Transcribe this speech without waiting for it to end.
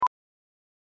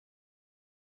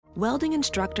Welding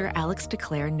instructor Alex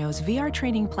DeClaire knows VR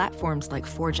training platforms like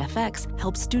Forge FX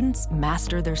help students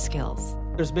master their skills.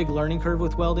 There's a big learning curve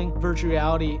with welding. Virtual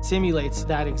reality simulates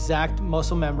that exact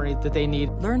muscle memory that they need.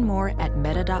 Learn more at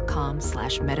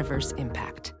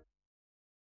meta.com/metaverseimpact.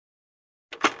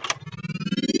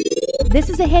 This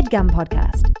is a HeadGum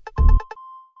podcast.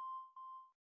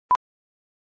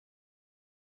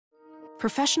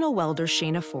 Professional welder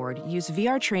Shayna Ford used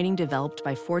VR training developed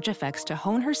by Forge FX to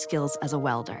hone her skills as a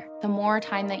welder. The more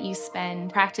time that you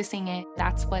spend practicing it,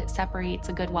 that's what separates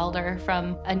a good welder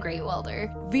from a great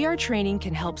welder. VR training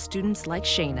can help students like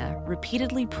Shayna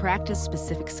repeatedly practice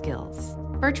specific skills.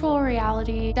 Virtual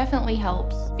reality definitely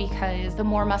helps because the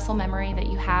more muscle memory that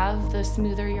you have, the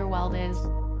smoother your weld is.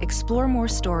 Explore more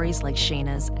stories like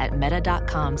Shayna's at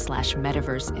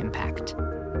meta.com/metaverseimpact.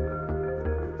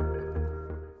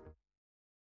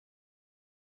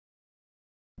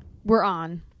 We're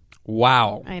on.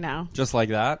 Wow. I know. Just like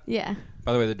that? Yeah.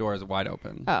 By the way, the door is wide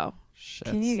open. Oh. Shit.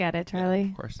 Can you get it, Charlie? Yeah,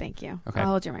 of course. Thank you. Okay. I'll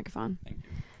hold your microphone. Thank you.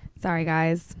 Sorry,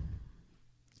 guys.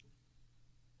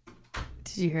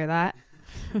 Did you hear that?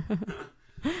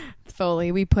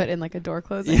 Foley. We put in like a door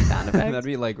closing sound effect. That'd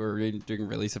be like we're doing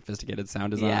really sophisticated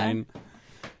sound design.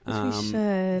 Yeah. We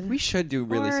should. We should do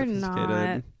really Or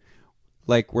sophisticated.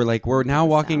 not. We're now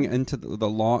walking into the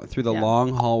long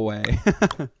long hallway.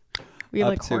 We have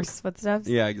up like to- horse footsteps.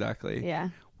 Yeah, exactly. Yeah.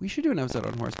 We should do an episode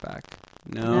on horseback.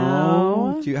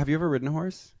 No. Have you ever ridden a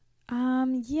horse?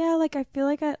 Yeah, like I feel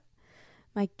like at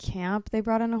my camp they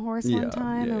brought in a horse Yeah, one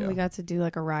time yeah, and yeah. we got to do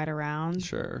like a ride around.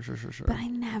 Sure. But I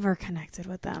never connected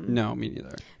with them. No, me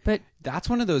neither. But that's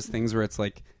one of those things where it's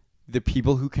like the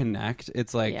people who connect,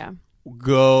 it's like yeah.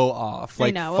 go off.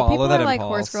 Like I know. follow Well, people that are like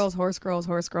impulse. horse girls.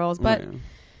 But Yeah.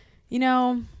 you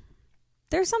know,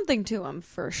 there's something to them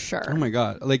for sure. Oh my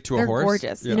god! Like to They're a horse.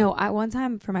 gorgeous. Yeah. You know, one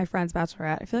time for my friend's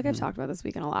bachelorette, I feel like I've talked about this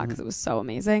weekend a lot because it was so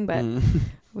amazing. But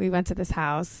we went to this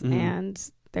house and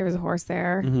there was a horse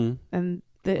there, and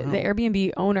the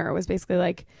Airbnb owner was basically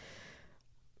like,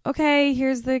 "Okay,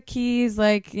 here's the keys.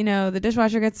 Like, you know, the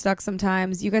dishwasher gets stuck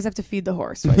sometimes. You guys have to feed the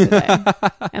horse twice a day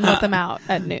and let them out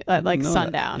at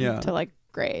sundown to like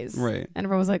graze." Right. And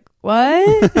everyone was like,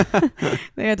 "What?"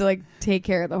 They had to like take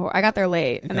care of the horse. I got there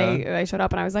late and they showed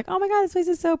up and I was like, "Oh my god, this place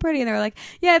is so pretty." And they were like,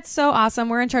 "Yeah, it's so awesome.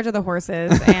 We're in charge of the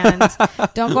horses and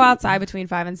don't go outside between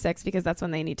 5 and 6 because that's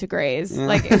when they need to graze."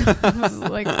 Like it was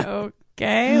like,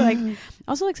 okay, like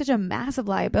also like such a massive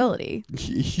liability.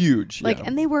 Huge. Like, yeah.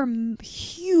 and they were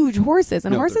huge horses,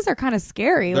 and horses are kind of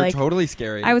scary. They're like totally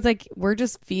scary. I was like, we're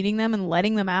just feeding them and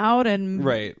letting them out, and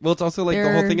right. Well, it's also like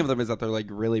the whole thing of them is that they're like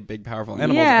really big, powerful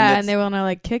animals. Yeah, and they want to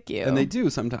like kick you, and they do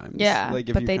sometimes. Yeah,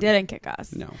 like, but they didn't kick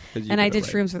us. No, and I did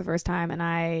shrooms for the first time, and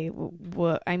I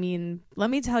mean, let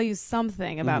me tell you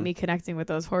something about me connecting with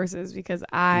those horses because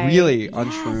on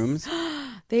shrooms.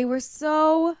 They were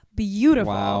so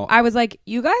beautiful. Wow. I was like,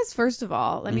 you guys, first of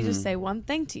all, let me just say one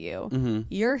thing to you.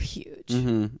 You're huge.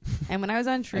 And when I was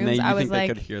on shrooms, I was like,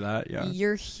 they could hear that? Yeah.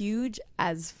 You're huge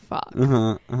as fuck.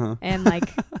 And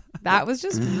like, that was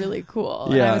just really cool.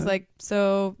 Yeah. And I was like,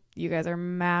 so you guys are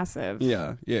massive.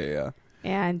 Yeah.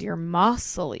 And you're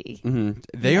muscly.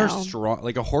 They are strong.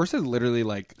 Like a horse is literally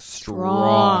like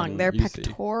strong. Their you see.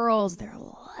 pectorals, their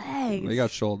legs. They got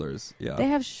shoulders. Yeah. They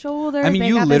have shoulders. I mean, they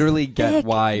you got literally this get thick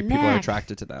why people are neck.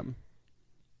 attracted to them.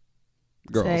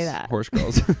 Girls. Say that. Horse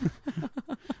girls.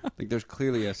 Like there's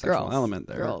clearly a sexual Girls. element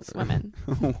there. Girls, women.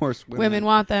 Horse women. Women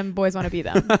want them, boys want to be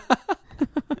them.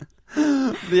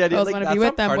 The idea Girls like, wanna that's be with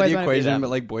not them, part boys of the wanna be equation, them. but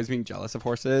like boys being jealous of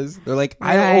horses. They're like,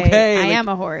 Right. I am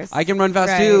a horse. I can run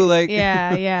fast Right. too. Like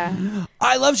yeah.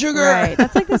 I love sugar. Right.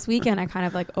 That's like this weekend I kind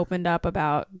of like opened up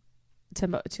about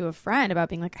to a friend about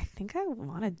being like, I think I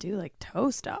want to do like toe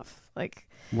stuff. Like,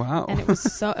 wow. and it was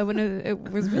so it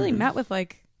was really met with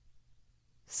like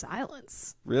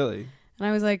silence. Really? And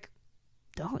I was like,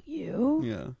 don't you?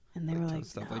 Yeah. And they were like,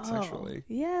 stuff no. like sexually.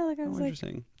 Yeah, like I was like,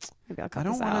 interesting. maybe I'll cut I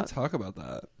don't this want out. to talk about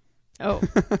that. Oh,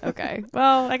 okay.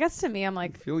 Well, I guess to me, I'm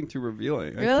like, Feeling too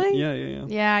revealing. Really? Yeah.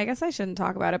 yeah, I guess I shouldn't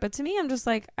talk about it. But to me, I'm just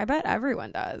like, I bet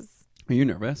everyone does. Are you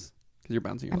nervous? Because you're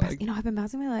bouncing your leg. I've been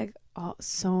bouncing my leg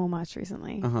so much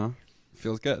recently.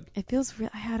 Feels good. It feels real.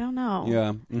 I don't know.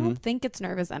 Yeah. I don't think it's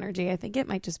nervous energy. I think it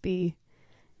might just be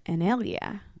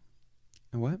energia.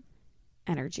 What?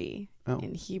 Energy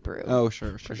in Hebrew. Oh,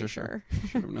 sure. Should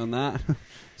have known that.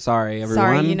 Sorry, everyone.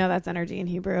 Sorry, you know that's energy in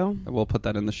Hebrew. We'll put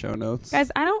that in the show notes. Guys,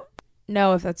 I don't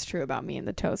know if that's true about me and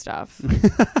the toe stuff.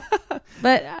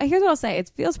 But here's what I'll say.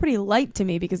 It feels pretty light to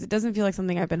me because it doesn't feel like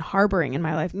something I've been harboring in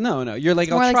my life. No. You're like,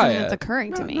 It's more I'll like try something it. that's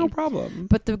occurring to me. No problem.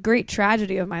 But the great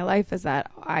tragedy of my life is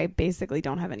that I basically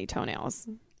don't have any toenails.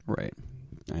 Right.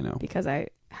 I know. Because I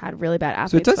had really bad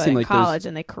So it athlete's does foot seem in like there's- college,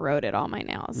 and they corroded all my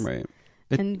nails. Right.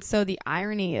 And so the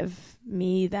irony of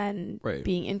me then Right.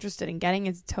 being interested in getting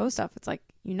into toe stuff, it's like,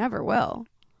 you never will.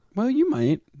 Well, you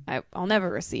might. I'll never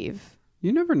receive.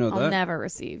 You never know that. I'll never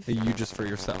receive. You just for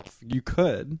yourself. You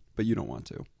could, but you don't want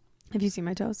to. Have you seen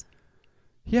my toes?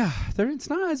 Yeah, it's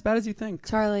not as bad as you think.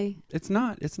 Charlie, It's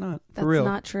not. It's not. that's For real.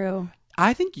 not true.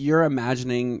 I think you're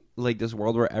imagining like this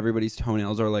world where everybody's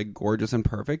toenails are like gorgeous and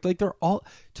perfect. Like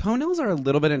toenails are a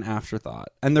little bit an afterthought,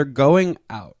 and they're going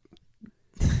out.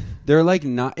 They're like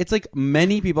not. It's like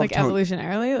many people Like have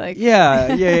evolutionarily? Like,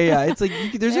 Yeah. It's like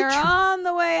there's they're on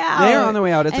the way out. They are on the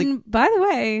way out. It's and by the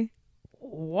way,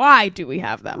 why do we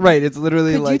have them? right. It's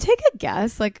literally Could like you take a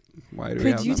guess? Like, why do we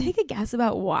have could you them? take a guess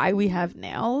about why we have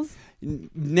nails?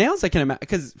 Nails? I can imagine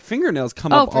because fingernails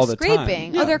come Oh, up for all the time.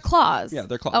 scraping. Yeah. Oh, they're claws. Yeah,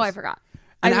 they're claws. Oh, I forgot.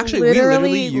 And I actually,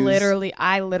 we literally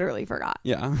I literally forgot.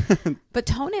 Yeah. But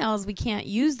toenails, we can't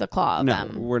use the claw of No,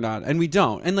 them. we're not, and we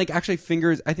don't. And like actually,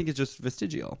 fingers. I think it's just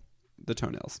vestigial. The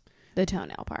toenails. The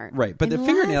toenail part. Right, but the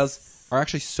fingernails are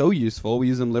actually so useful. We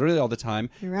use them literally all the time.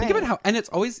 You're Think about right. how, and it's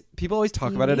always people always talk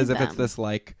You about it as need if it's them. this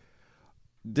like,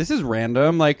 this is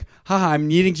random. Like, haha, I'm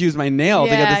needing to use my nail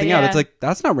to get this thing out. Yeah. It's like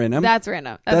that's not random. That's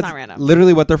random. That's not random.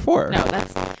 Literally what they're for. No,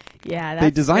 that's that's They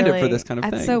designed it for really- this kind of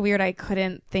That's thing. so weird. I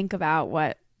couldn't think about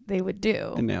what they would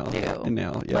do. A nail. A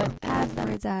nail. Yeah. But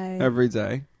every day. Every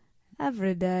day.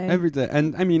 Every day. Every day.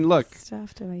 And I mean, look,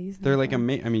 Stuff do I use they're them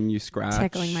like for? I mean, you scratch.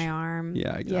 tickling my arm.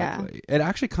 Yeah, exactly. It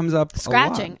actually comes up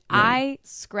Scratching. a lot. I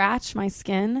scratch my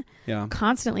skin Yeah.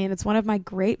 constantly, and it's one of my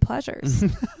great pleasures.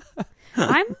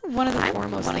 I'm one of the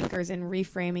foremost thinkers in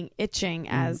reframing itching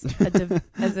as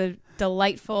a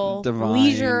delightful Divine.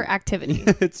 leisure activity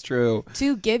It's true.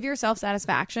 to give yourself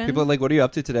satisfaction. People are like, "What are you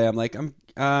up to today?" I'm like,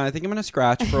 I think I'm gonna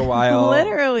scratch for a while.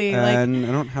 Literally, like- and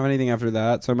I don't have anything after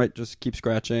that, so I might just keep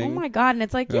scratching. Oh my God. And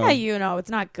it's like, Yeah. it's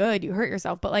not good. You hurt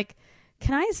yourself. But like,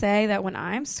 can I say that when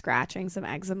I'm scratching some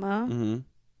eczema, Mm-hmm.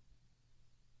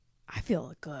 I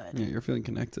feel good. Yeah, you're feeling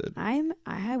connected,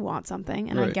 I want something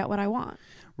and I Right. get what I want.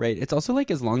 right? It's also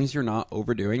like as long as you're not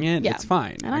overdoing it, Yeah. it's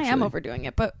fine. And I am actually. overdoing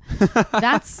it, but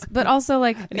but also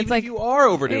like, And it's even like, if you are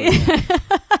overdoing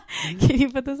it, can you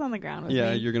put this on the ground with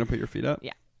yeah, me? you're gonna put your feet up.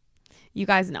 Yeah. You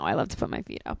guys know I love to put my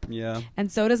feet up. Yeah.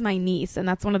 And so does my niece. And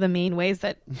that's one of the main ways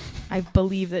that I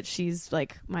believe that she's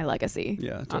like my legacy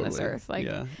Yeah, totally. on this earth. Like,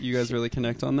 yeah, you guys really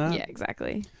connect on that. yeah,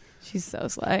 exactly. She's so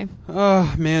slay.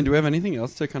 Oh man, do we have anything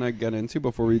else to kind of get into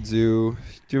before we do?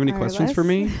 Do you have any Our questions for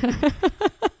me? list?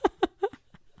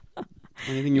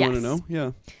 Anything you want to Yes.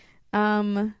 know?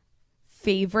 Yeah.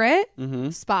 Favorite Mm-hmm.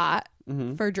 spot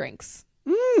Mm-hmm. for drinks?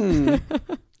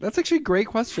 That's actually a great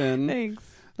question. Thanks.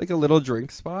 Like a little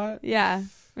drink spot. Yeah.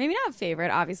 Maybe not favorite.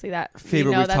 Obviously, that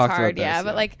Favorite, we know we've that's talked hard. about this, yeah, but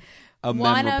yeah. like A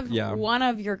one memorable- one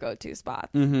of your go-to spots.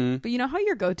 Mm-hmm. But you know how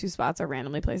your go-to spots are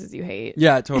randomly places you hate.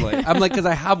 Yeah, totally. I'm like, because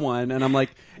I have one, and I'm like,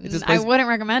 it's this I place, wouldn't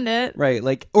recommend it. right?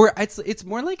 Like, or it's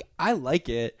more like I like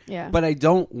it, Yeah. but I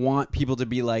don't want people to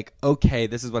be like, okay,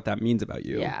 this is what that means about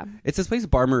you. Yeah. It's this place,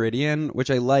 Bar Meridian,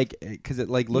 which I like because it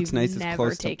like looks You've nice. It's Never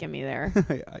close. taken me there.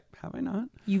 Have I not?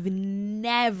 You've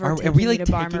never Are taken we me like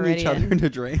to Bar taking each other Meridian. into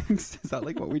drinks? Is that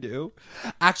like what we do?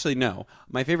 Actually, no.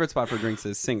 My favorite spot for drinks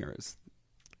is Singers.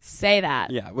 Say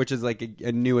that. Yeah, which is like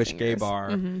a newish gay Singers. bar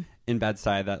Mhm. in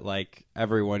Bed-Stuy that like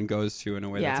everyone goes to in a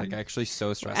way that's Yeah. like actually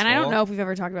so stressful. And I don't know if we've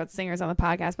ever talked about Singers on the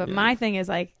podcast, but Yeah. my thing is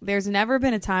like, there's never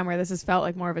been a time where this has felt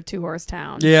like more of a 2-horse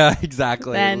town. Yeah,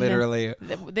 exactly. Then Literally.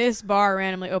 This bar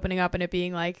randomly opening up and it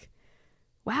being like,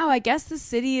 wow, I guess the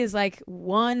city is like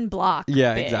one block.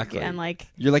 Yeah, big. exactly. And like,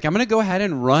 You're like, I'm gonna go ahead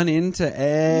and run into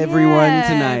everyone Yeah,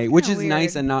 tonight, it's which kinda is nice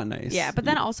weird. and not nice. yeah. But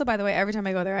then also, by the way, every time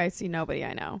I go there, I see nobody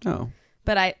I know. Oh.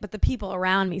 But the people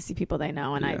around me see people they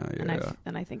know, and Yeah,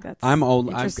 I think that's I'm old.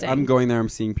 interesting. I'm going there. I'm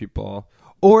seeing people,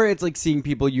 or it's like seeing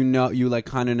people you like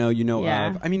kind of know,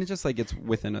 Yeah. of. I mean, it's just like it's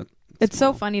within a. It's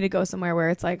so funny to go somewhere where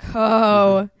it's like,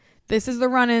 oh, this is the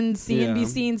run-in, see and be Yeah.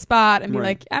 seen spot, and be Right.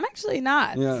 like, I'm actually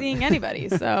not Yeah. seeing anybody.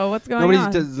 So what's going Nobody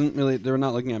on? doesn't really. They're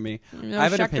not looking at me. No I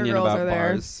have an Schechter opinion girls about are there.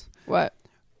 bars, What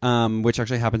which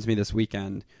actually happened to me this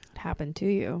weekend. happened to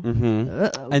you? Mm-hmm.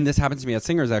 Uh-oh. And this happens to me at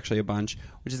Singers actually a bunch,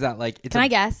 which is that like it's. Can I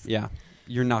guess? Yeah,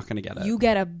 you're not gonna get it. You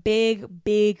get a big,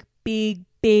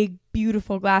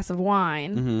 beautiful glass of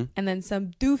wine, Mm-hmm. and then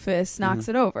some doofus knocks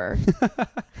it over.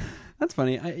 That's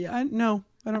funny. I no,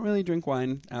 I don't really drink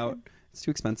wine out. It's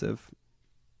too expensive.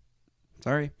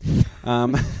 Sorry.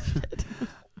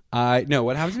 I no.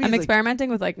 What happens to me? I'm is, experimenting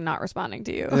with like not responding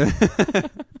to you.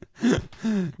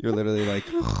 You're literally like,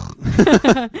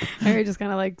 I just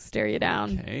kind of like stare you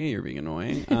down. okay, you're being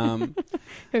annoying.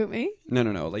 Who, me?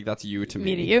 No. Like that's you to me.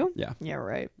 Me to you? Yeah. Yeah,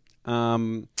 right.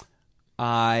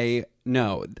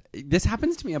 No, this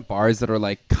happens to me at bars that are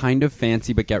like kind of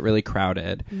fancy but get really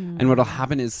crowded. And what'll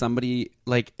happen is somebody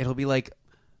like, it'll be like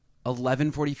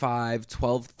 11:45,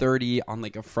 12:30 on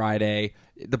like a Friday.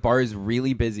 The bar is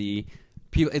really busy.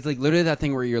 People, it's like literally that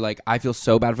thing where you're like, I feel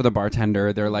so bad for the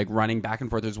bartender. They're like running back and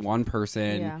forth. There's one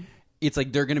person. Yeah. It's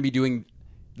like they're going to be doing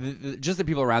just the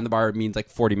people around the bar means like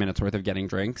 40 minutes worth of getting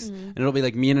drinks. And it'll be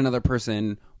like me and another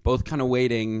person both kind of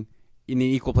waiting in the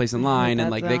equal place in line,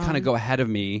 and like they kind of go ahead of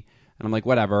me, and I'm like,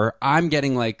 whatever. I'm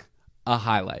getting like a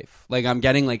high life. Like I'm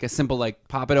getting like a simple like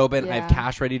pop it open. I have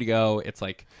cash ready to go. It's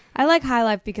like, I like high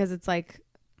life because it's like,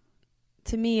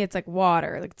 to me, it's like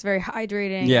water. Like it's very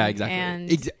hydrating. Yeah, exactly.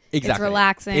 And exactly. It's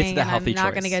relaxing. It's the and healthy I'm not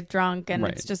choice. going to get drunk, and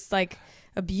it's just like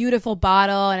a beautiful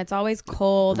bottle, and it's always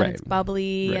cold and it's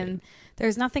bubbly, and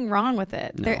there's nothing wrong with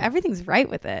it. No. Everything's right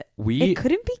with it. It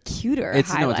couldn't be cuter. It's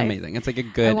high life. amazing. It's like a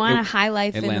good. I want a high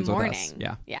life in the morning.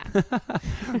 Yeah. Yeah.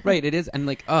 Right. It is, and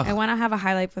like, I want to have a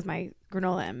high life with my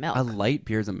granola and milk. A light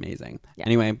beer is amazing. Yeah.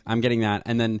 Anyway, I'm getting that,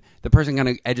 and then the person kind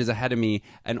of edges ahead of me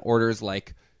and orders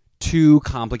like 2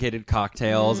 complicated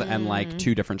cocktails and like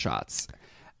 2 different shots.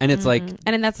 And it's like, and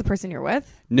then that's the person you're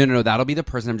with. No. That'll be the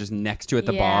person I'm just next to at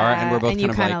the bar, and we're both and you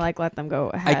kind of like let them go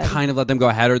ahead. I kind of let them go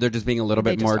ahead, or they're just being a little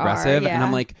bit more aggressive. And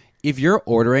I'm like, if you're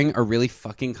ordering a really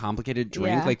fucking complicated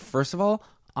drink, like first of all,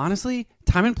 honestly,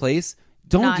 time and place,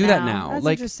 don't Not do that now. now. That's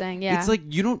like, interesting. Yeah, it's like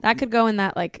you don't. That could go in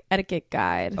that like etiquette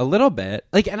guide a little bit.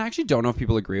 Like, and I actually don't know if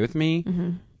people agree with me.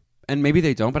 And maybe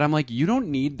they don't, but I'm like, you don't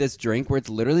need this drink where it's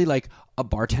literally like a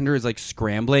bartender is like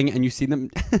scrambling and you see them.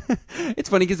 It's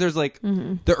funny because there's like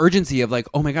the urgency of like,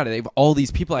 oh my God, they have all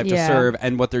these people I have to serve.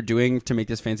 And what they're doing to make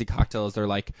this fancy cocktail is they're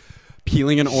like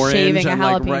peeling an orange shaving and a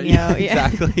like jalapeno,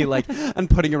 exactly like and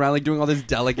putting around like doing all this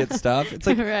delicate stuff. It's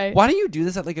like, why don't you do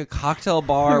this at like a cocktail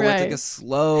bar where it's like a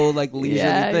slow, like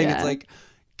leisurely thing? It's like,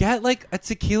 get like a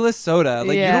tequila soda.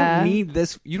 Like you don't need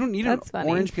this. You don't need an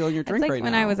orange peel in your drink like right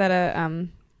when now. I was at a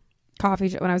coffee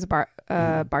shop, when I was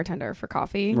a bartender for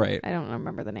coffee. Right. I don't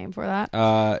remember the name for that.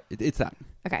 It's that.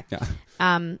 Okay. Yeah.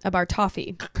 A bar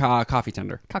toffee. Coffee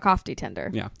tender. Coffee tender.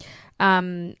 Yeah.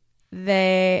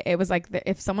 It was like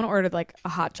if someone ordered like a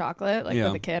hot chocolate, like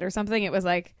with a kid or something, it was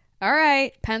like, all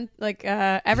right,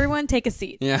 everyone take a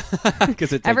seat. Yeah.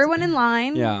 Because everyone in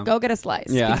line, go get a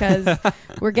slice. Because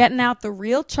we're getting out the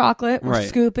real chocolate. We're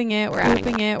scooping it. We're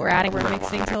adding, we're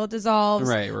mixing till it dissolves.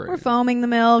 We're foaming the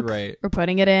milk. We're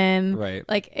putting it in.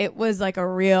 Like it was like a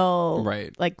real,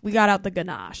 like we got out the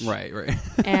ganache.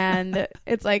 And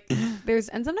it's like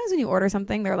and sometimes when you order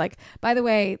something, they're like, by the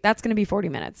way, that's going to be 40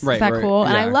 minutes. Is that cool?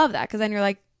 And I love that because then you're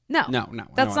like, no,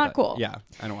 that's not cool. Yeah,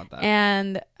 I don't want that.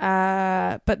 And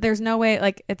but there's no way.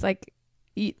 Like it's like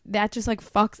that just like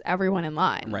fucks everyone in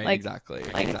line. Right. Like, exactly.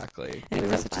 And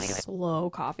it was such a slow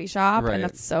coffee shop, and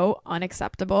that's so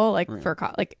unacceptable. Like for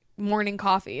like morning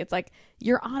coffee, it's like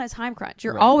you're on a time crunch.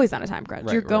 You're always on a time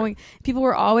crunch. You're going. People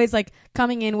were always like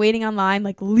coming in, waiting online,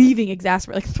 like leaving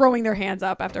exasperated, like throwing their hands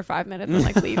up after 5 minutes and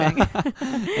like leaving.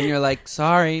 And you're like,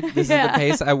 sorry, this is the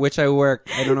pace at which I work.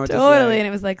 I don't know what to say. Totally. And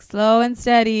it was like slow and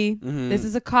steady. This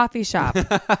is a coffee shop.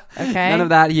 Okay. None of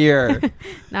that here.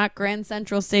 Not Grand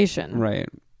Central Station. Right.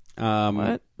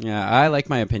 What? Yeah, I like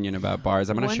my opinion about bars.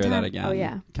 I'm going to share that again. Oh,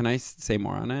 yeah. Can I say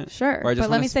more on it? Sure. But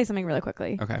let me say something really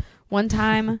quickly. Okay. One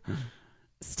time,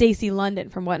 Stacey London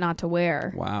from What Not to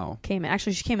Wear came in.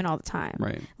 Actually, she came in all the time.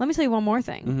 Right. Let me tell you one more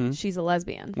thing. She's a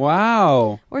lesbian.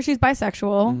 Wow. Or she's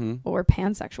bisexual or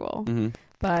pansexual.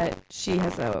 But she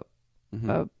has a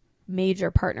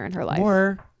major partner in her life.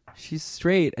 Or she's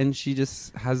straight and she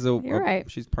just has You're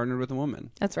right. She's partnered with a woman.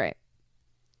 That's right.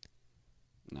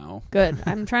 No. Good.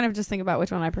 I'm trying to just think about which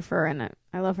one I prefer, and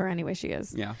I love her any way she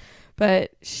is. Yeah.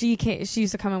 But she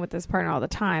used to come in with this partner all the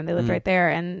time. They lived right there,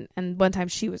 and one time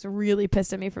she was really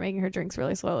pissed at me for making her drinks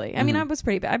really slowly. I mean, I was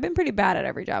pretty bad. I've been pretty bad at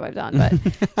every job I've done,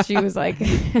 but she was like,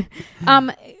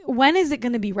 when is it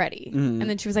going to be ready? And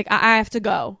then she was like, I have to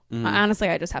go. Honestly,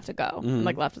 I just have to go. And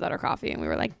like left without her coffee, and we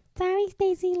were like, sorry,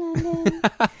 Stacey London.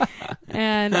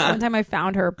 And one time I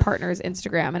found her partner's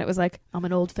Instagram, and it was like, I'm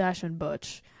an old-fashioned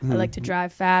butch. I like to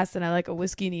drive fast, and I like a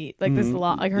whiskey neat. Like this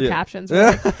long, like her captions were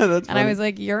like, and I was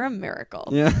like, you're a miracle.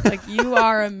 Yeah. Like you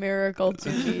are a miracle to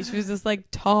me. She was this like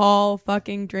tall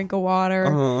fucking drink of water,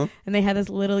 and they had this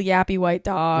little yappy white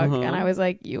dog, and I was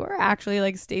like, you are actually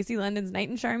like Stacey London's knight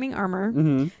in shining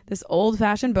armor. This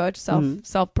old-fashioned butch,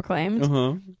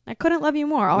 self-proclaimed. I couldn't love you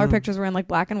more. All her pictures were in like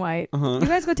black and white. You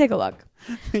guys go take a look.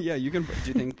 Yeah, you can. Do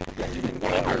you think?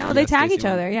 No, they tag each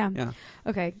other. Yeah.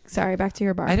 Okay, sorry. Back to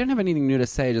your bar. I didn't have anything new to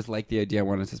say. I just like the idea. I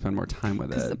wanted to spend more time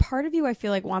with it. Because the part of you, I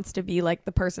feel like, wants to be like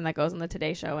the person that goes on the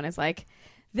Today Show and is like,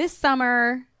 this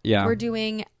summer, we're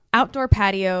doing outdoor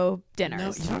patio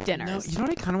dinners. No, you know what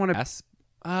I kind of want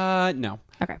to. No.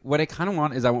 Okay. What I kind of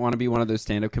want is I want to be one of those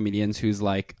stand-up comedians who's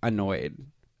like annoyed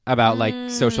about like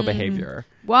social behavior.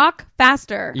 Walk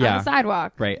faster on Yeah. the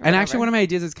sidewalk. Right. And actually, one of my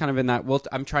ideas is kind of in that. Well,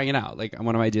 I'm trying it out. Like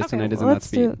one of my ideas tonight is in that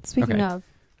speed. Speaking of.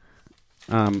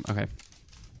 Okay.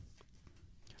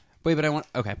 Wait, but I want.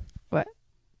 Okay. What?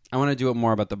 I want to do it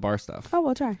more about the bar stuff. Oh,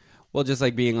 we'll try. Well, just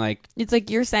like being like. It's like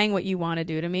you're saying what you want to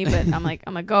do to me, but I'm like,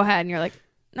 go ahead. And you're like,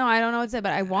 no, I don't know what to say,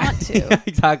 but I want to. Yeah,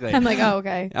 exactly. I'm like, oh,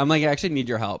 okay. I'm like, I actually need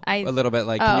your help a little bit.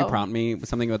 Like, can you prompt me with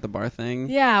something about the bar thing?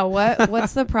 Yeah.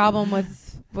 What's the problem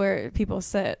with where people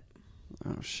sit?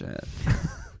 Oh, shit.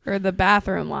 Or the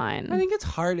bathroom line? I think it's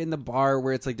hard in the bar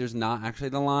where it's like there's not actually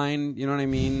the line. You know what I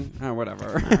mean? Oh,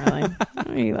 whatever. Not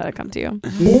really. You let it come to you.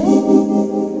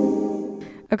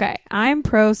 Okay, I'm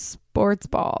pro sports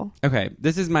ball. Okay,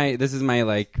 this is my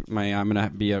I'm gonna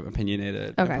be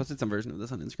opinionated. Okay. I posted some version of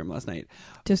this on Instagram last night.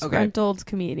 Disgruntled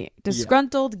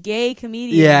gay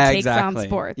comedian takes on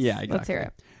sports. Yeah, exactly. Let's hear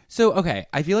it. So, okay,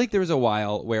 I feel like there was a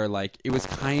while where like it was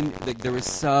like there was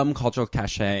some cultural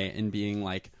cachet in being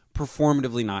like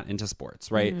performatively not into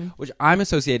sports, right? Which I'm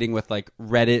associating with like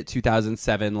Reddit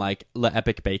 2007 like Le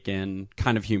Epic Bacon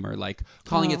kind of humor, like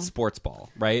calling it sports ball,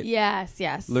 right? Yes.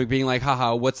 Like being like,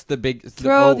 haha, what's the big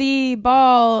throw the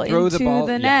ball into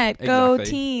the net, yeah, go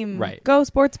exactly. team, right? Go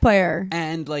sports player.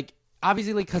 And like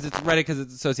obviously like because it's Reddit, because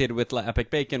it's associated with Le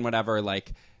Epic Bacon, whatever,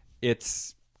 like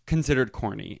it's considered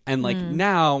corny. And like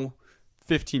now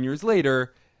 15 years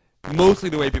later, mostly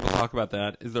the way people talk about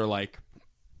that is they're like,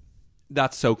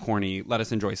 that's so corny, let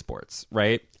us enjoy sports,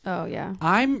 right? Oh yeah.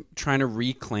 I'm trying to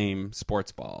reclaim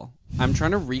sports ball. I'm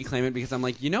trying to reclaim it because I'm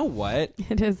like, you know what?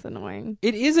 It is annoying.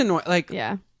 It is annoying. Like,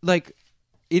 yeah. Like,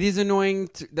 it is annoying.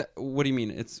 What do you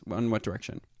mean? It's in what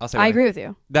direction? I'll say. I agree with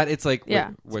you. That it's like,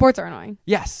 yeah, sports are annoying.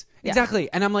 Yes, exactly.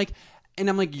 And I'm like,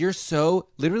 you're so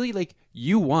literally like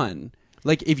you won.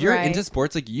 Like if you're into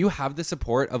sports, like you have the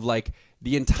support of like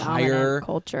the entire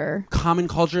common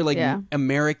culture, like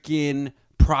American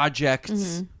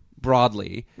projects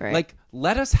broadly. Right. Like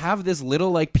let us have this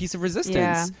little like piece of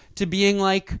resistance to being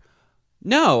like,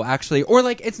 no, actually, or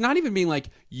like it's not even being like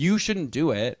you shouldn't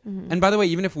do it. And by the way,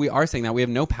 even if we are saying that, we have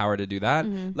no power to do that.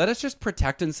 Let us just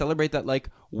protect and celebrate that like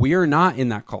we're not in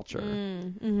that culture.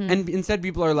 And instead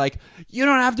people are like, you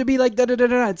don't have to be like da da da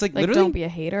da. It's like literally don't be a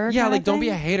hater. Yeah, like don't be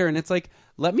a hater. And it's like,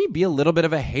 let me be a little bit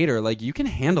of a hater. Like you can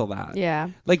handle that. Yeah.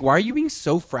 Like why are you being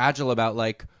so fragile about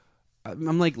like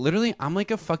I'm like literally I'm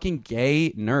like a fucking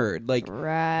gay nerd. Like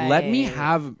let me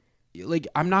have like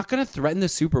I'm not gonna threaten the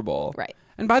Super Bowl. Right.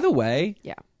 And by the way,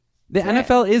 the That's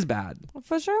NFL is bad.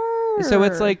 For sure. So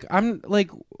it's like I'm like,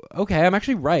 okay, I'm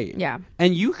actually right. Yeah.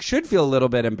 And you should feel a little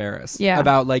bit embarrassed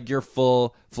about like your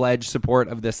full-fledged support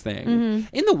of this thing.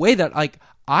 In the way that like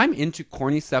I'm into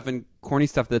corny stuff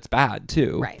that's bad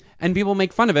too. Right. And people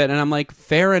make fun of it and I'm like,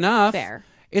 fair enough. Fair.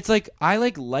 It's like I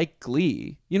like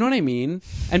Glee. You know what I mean?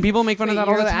 And people make fun of that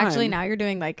all the time. Actually, now you're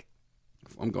doing like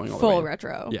I'm going all full the way.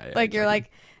 retro. Yeah, like exactly. you're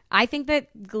like, I think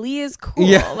that Glee is cool.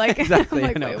 Yeah, like exactly.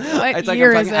 like, I know. wait, what it's like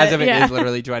year I'm is talking as if it Yeah. is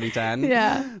literally 2010.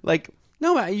 Yeah. Like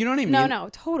no, you know what I mean? No,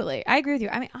 totally. I agree with you.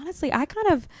 I mean, honestly, I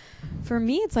kind of, for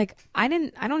me, it's like I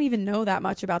don't even know that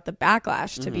much about the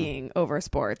backlash to being over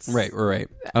sports. Right.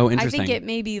 Oh, interesting. I think it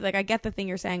may be like I get the thing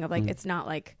you're saying of like it's not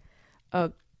like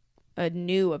a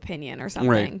new opinion or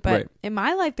something, but in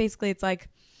my life, basically, it's like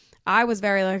I was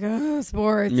very like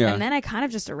sports, and then I kind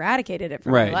of just eradicated it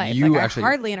from my life. You like, actually I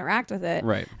hardly interact with it.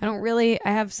 Right. I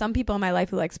have some people in my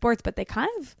life who like sports, but they kind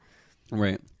of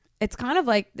It's kind of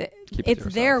like it's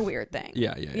their weird thing.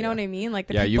 Yeah. You know what I mean? Like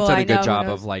the you've people done I a good know job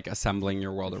of like assembling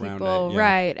your world around it. Yeah.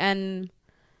 Right. And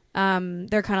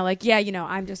they're kind of like,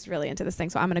 I'm just really into this thing,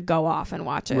 so I'm going to go off and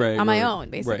watch it on my own,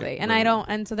 basically.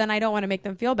 And so then I don't want to make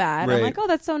them feel bad. I'm like, oh,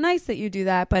 that's so nice that you do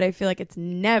that, but I feel like it's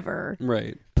never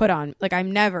put on. Like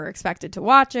I'm never expected to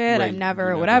watch it. I'm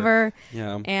never whatever.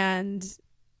 Yeah. And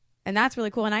that's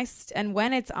really cool. And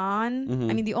when it's on,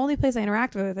 I mean, the only place I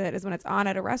interact with it is when it's on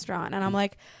at a restaurant, and I'm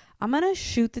like, I'm gonna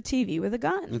shoot the TV with a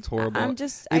gun. It's horrible.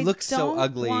 It looks so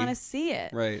ugly. I don't want to see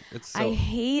it. Right. I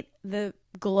hate the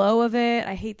glow of it.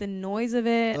 I hate the noise of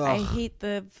it. Ugh. I hate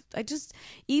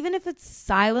even if it's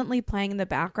silently playing in the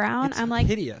background, I'm like,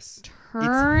 hideous.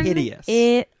 Turn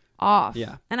it off.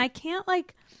 Yeah. And I cannot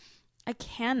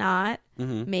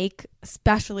make,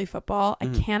 especially football, I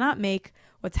cannot make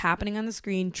what's happening on the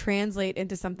screen translate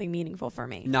into something meaningful for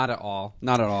me. Not at all.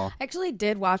 I actually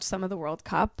did watch some of the World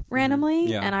Cup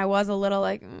randomly, and I was a little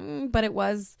like, but I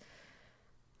was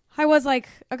like,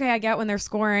 okay, I get when they're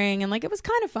scoring, and like it was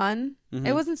kind of fun.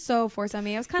 It wasn't so forced on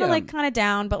me. I was kind of kind of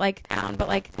down, but I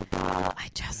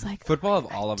just like football of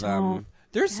all of them.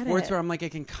 There's sports where I'm like, I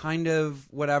can kind of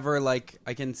whatever, like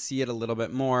I can see it a little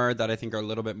bit more that I think are a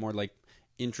little bit more like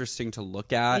interesting to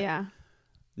look at. Yeah.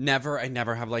 I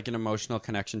never have like an emotional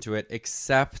connection to it,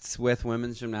 except with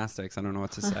women's gymnastics. I don't know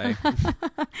what to say.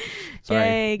 Sorry.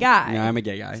 Gay guy. Yeah, I'm a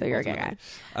gay guy. So you're a gay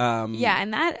guy. Yeah,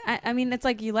 and that I mean, it's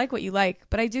like you like what you like,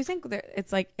 but I do think that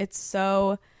it's like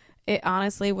it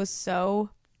honestly was so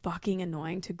fucking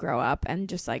annoying to grow up and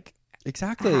just like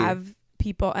exactly have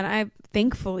people. And I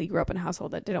thankfully grew up in a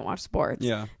household that didn't watch sports.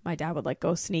 Yeah, my dad would like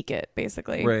go sneak it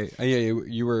basically. Right. Yeah,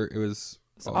 you were. It was.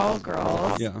 All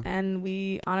girls. Yeah. And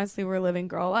we honestly were living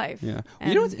girl life. Yeah. And,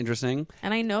 you know what's interesting?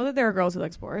 And I know that there are girls who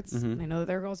like sports. Mm-hmm. And I know that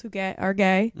there are girls who are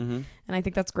gay. Mm-hmm. And I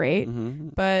think that's great. Mm-hmm.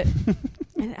 But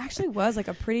and it actually was like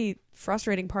a pretty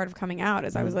frustrating part of coming out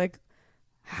is I was like,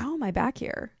 how am I back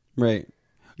here? Right.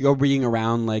 You're being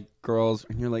around like girls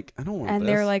and you're like, I don't want and this.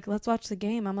 They're like, let's watch the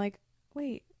game. I'm like,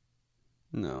 wait.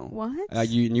 No. What?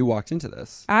 You walked into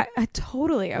this. I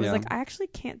totally. I was Yeah. like, I actually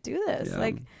can't do this. Yeah.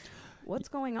 Like, what's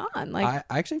going on? Like,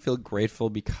 I actually feel grateful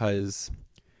because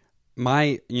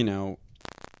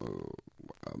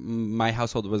my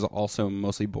household was also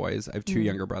mostly boys. I have two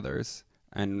younger brothers,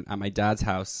 and at my dad's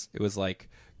house, it was like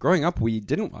growing up, we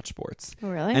didn't watch sports. Oh,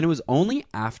 really? And it was only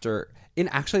after, and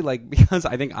actually like because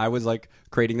I think I was like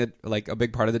creating the like a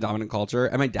big part of the dominant culture,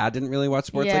 and my dad didn't really watch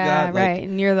sports like that. Like, right.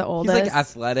 And you're the oldest. He's like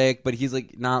athletic, but he's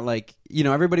like not like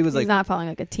everybody was he's like not following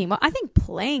like a team. Well, I think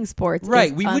playing sports.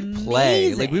 Right. Is We would amazing.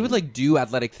 play, like we would like do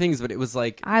athletic things, but it was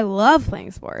like I love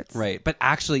playing sports. right. But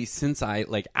actually, since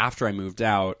after I moved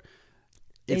out,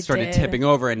 it started did. tipping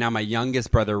over, and now my youngest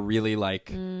brother really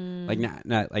like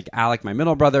Alec, my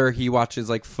middle brother, he watches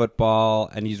like football,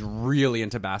 and he's really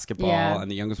into basketball, Yeah.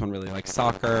 and the youngest one really likes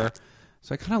soccer.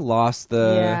 So I kind of lost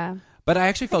the. Yeah. But I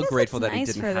actually felt guess grateful it's that he nice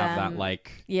didn't for have them. that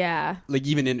like Yeah.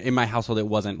 even in my household, it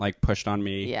wasn't like pushed on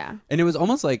me. Yeah. And it was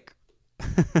almost like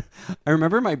I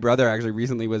remember my brother actually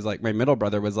recently was like, my middle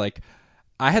brother was like,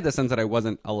 I had the sense that I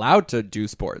wasn't allowed to do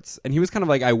sports, and he was kind of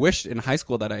like, I wished in high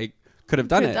school that I could have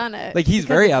done it. Like he's Because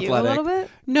very of you athletic. a little bit?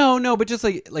 No, but just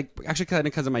like actually kind of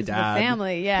because of my Because of dad, the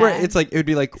family, yeah. Where it's like it would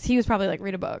be like, He was probably like,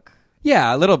 read a book.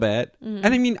 yeah, a little bit. And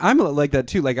I mean, I'm like that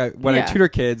too. Like when I Yeah. tutor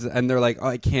kids, and they're like, oh,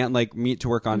 I can't like meet to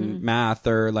work on math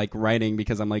or like writing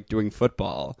because I'm like doing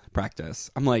football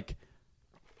practice. I'm like,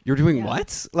 you're doing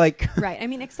what? Like, Right. I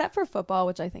mean, except for football,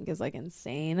 which I think is like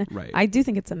insane. Right. I do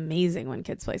think it's amazing when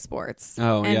kids play sports.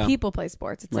 Oh, and yeah. people play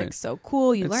sports. It's like Right. so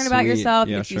cool. You It's learn about sweet. yourself.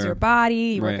 Yeah, You choose sure. your body.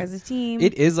 You Right. work as a team.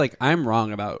 it is like I'm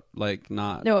wrong about like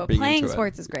not. No, being playing into it.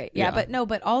 sports is great. Yeah, Yeah.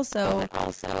 but also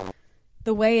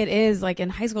the way it is like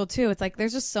in high school too, it's like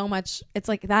there's just so much. It's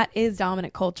like that is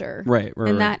dominant culture, Right, and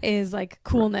right. that is like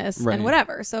coolness Right. and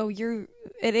whatever. So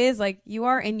it is like you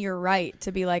are in your right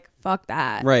to be like fuck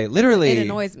that. Right, literally. It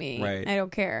annoys me. Right. I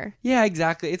don't care. Yeah,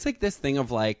 exactly. It's like this thing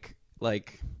of like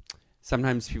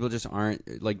sometimes people just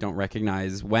aren't like don't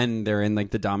recognize when they're in like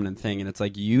the dominant thing, and it's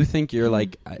like you think you're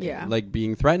like Yeah. like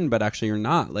being threatened, but actually you're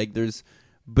not. Like there's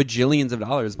bajillions of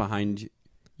dollars behind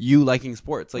you liking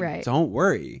sports. Like Right. don't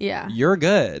worry. Yeah. You're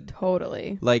good.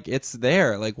 Totally. Like it's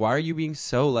there. Like why are you being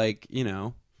so like,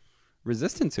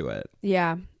 resistant to it?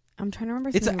 Yeah. I'm trying to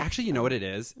remember. It's something- actually, you know what it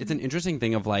is? It's an interesting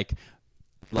thing of like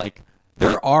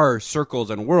there are circles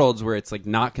and worlds where it's like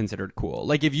not considered cool.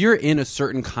 Like if you're in a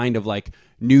certain kind of like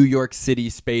New York City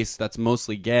space that's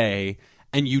mostly gay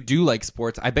and you do like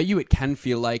sports, I bet you it can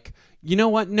feel like, you know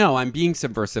what? No, I'm being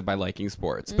subversive by liking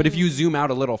sports. But if you zoom out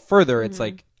a little further, it's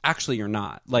like actually you're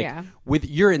not. Like Yeah.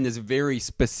 you're in this very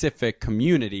specific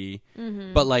community,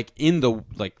 but like in the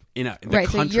right.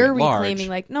 So country you're at large. reclaiming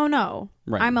like, no.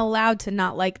 Right. I'm allowed to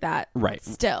not like that. Right.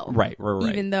 Still. Right.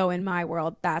 Even though in my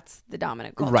world that's the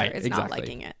dominant culture Right, is exactly. not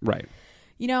liking it. Right.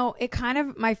 You know, it kind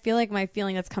of, I feel like my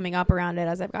feeling that's coming up around it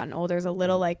as I've gotten older is a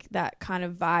little like that kind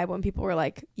of vibe when people were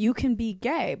like, you can be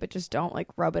gay, but just don't like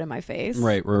rub it in my face.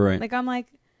 Right. Like, I'm like,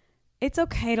 it's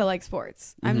okay to like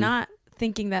sports. I'm Mm-hmm. not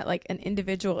thinking that like an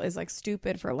individual is like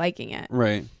stupid for liking it.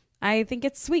 Right. I think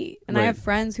it's sweet. And I Right. have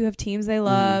friends who have teams they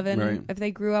love. And right. if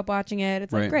they grew up watching it,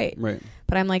 it's like Right. great. Right.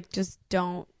 But I'm like, just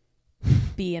don't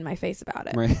be in my face about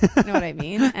it. Right. You know what I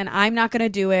mean? And I'm not going to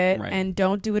do it. Right. And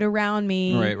don't do it around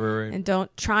me. Right. And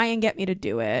don't try and get me to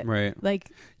do it. Right.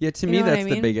 Like, Yeah, to you me know what that's I the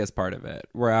mean? biggest part of it.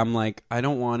 Where I'm like, I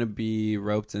don't want to be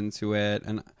roped into it,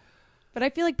 and but I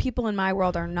feel like people in my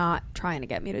world are not trying to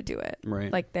get me to do it.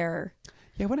 Right. Like they're,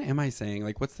 yeah, what am I saying?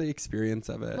 Like, what's the experience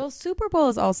of it? well, Super Bowl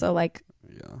is also like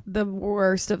Yeah. the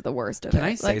worst of the worst of it. Can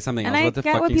I say Like, something and else I about the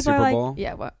get what fucking people are Super like- Bowl?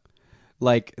 Yeah, what?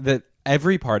 Like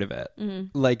every part of it,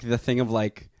 Mm-hmm. like the thing of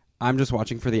like I'm just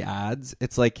watching for the ads.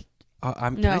 It's like, can I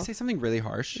No. say something really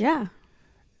harsh? Yeah.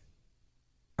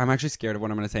 I'm actually scared of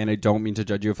what I'm going to say, and I don't mean to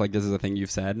judge you if like this is a thing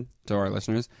you've said to our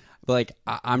listeners, but like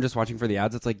I'm just watching for the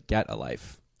ads. It's like, get a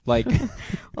life. Like,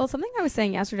 well, something I was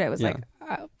saying yesterday was Yeah.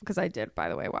 like, because I did, by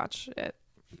the way, watch it.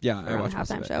 yeah, I around watched the most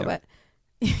of halftime it, show, yeah.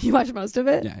 but you watched most of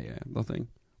it. Yeah, the thing.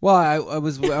 Well, I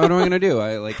was. What am I going to do?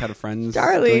 I like had a friend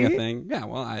Charlie. doing a thing. Yeah,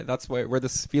 well, that's where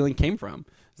this feeling came from.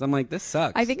 So I'm like, this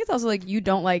sucks. I think it's also like you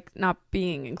don't like not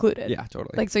being included. Yeah,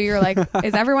 totally. Like, so you're like,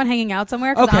 is everyone hanging out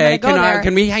somewhere? 'Cause Okay, I'm gonna go there.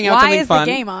 can we hang out Why something is fun?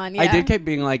 the game on? Yeah. I did keep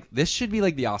being like, this should be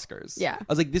like the Oscars. Yeah. I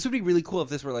was like, this would be really cool if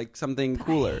this were like something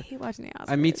cooler. I hate watching the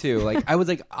Oscars. Me too. Like, I was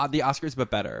like, the Oscars, but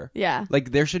better. Yeah.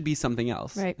 Like, there should be something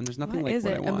else. Right. And there's nothing What like is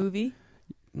what it? I A want. movie?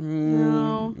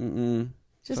 No.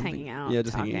 Just Something. hanging out. Yeah,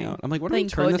 just talking. hanging out. I'm like, what do we Playing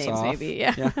turn this Codenames, off? maybe.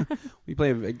 Yeah. We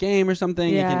play a game or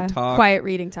something. Yeah. You can talk. Quiet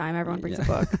reading time. Everyone brings a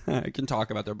book. I can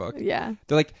talk about their book. Yeah.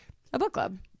 They're like, A book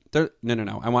club.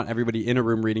 no. I want everybody in a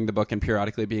room reading the book and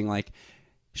periodically being like,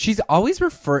 she's always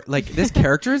this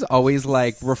character is always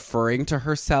like referring to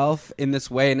herself in this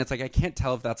way, and it's like I can't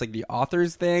tell if that's like the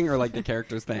author's thing or like the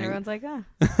character's thing. Everyone's like, ah.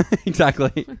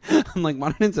 Exactly. I'm like, why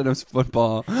not instead of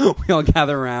football, we all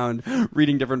gather around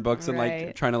reading different books and like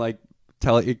Right. trying to like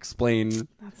explain.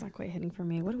 That's not quite hitting for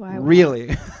me. What do I want?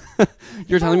 Really?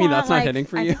 You're telling me I that's want, not hitting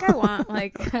for you? I think I want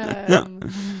like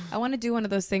I want to do one of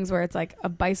those things where it's like a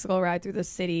bicycle ride through the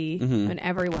city and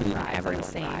everyone rides on the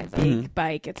same big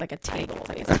bike. It's like a table,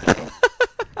 basically.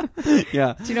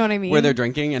 Yeah. Do you know what I mean? Where they're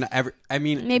drinking and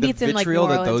Maybe the it's in, like, vitriol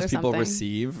New that Orleans those or people something.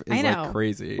 receive is I know. like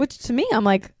crazy. Which to me, I'm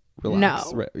like,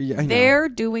 Relax. no. Right. Yeah, I know. They're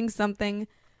doing something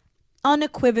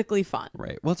unequivocally fun.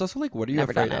 Right. Well, it's also like, what are you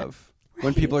Never afraid done it. of?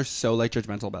 When people are so like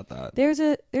judgmental about that. There's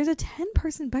a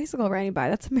 10-person bicycle riding by.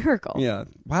 That's a miracle. Yeah.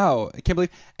 Wow. I can't believe.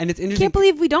 And it's interesting. Can't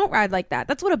believe we don't ride like that.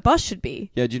 That's what a bus should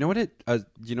be. Yeah. Do you know what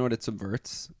it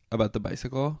subverts about the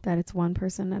bicycle? That it's one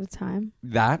person at a time.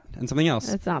 That and something else.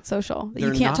 It's not social.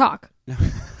 They're You can't not- talk.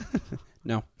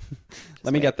 No.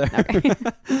 Let me get there. Okay.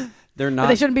 They're But not.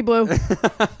 they shouldn't be blue.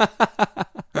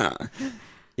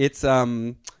 It's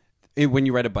when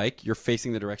you ride a bike, you're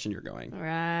facing the direction you're going. Right.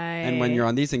 And when you're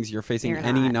on these things, you're facing You're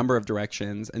any not. number of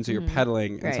directions, and so you're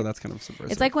pedaling, and so Right. that's kind of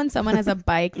subversive. It's like when someone has a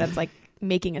bike that's like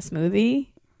making a smoothie.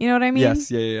 You know what I mean?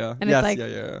 yes, yeah. And yes, it's like,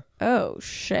 yeah. oh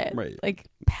shit. Right. Like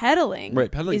pedaling.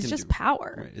 Right, pedaling is can just do-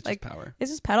 power. Right, it's like, just power.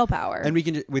 It's just pedal power. And we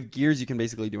can with gears, you can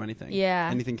basically do anything. Yeah.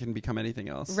 anything can become anything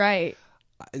else. right.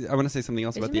 I want to say something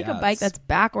else They about should the make ads. a bike that's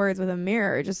backwards with a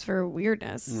mirror just for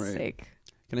weirdness Right. sake.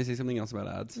 Can I say something else about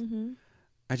ads? Mm-hmm.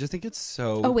 I just think it's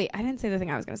so. Oh wait, I didn't say the thing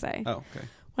I was going to say. Oh, okay.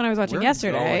 When I was watching We're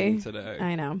yesterday. going today.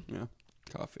 I know. Yeah.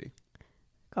 Coffee.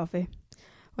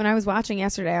 When I was watching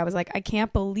yesterday, I was like, I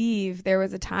can't believe there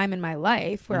was a time in my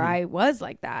life where I was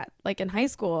like that. Like in high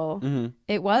school,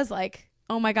 it was like,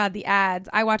 oh my God, the ads.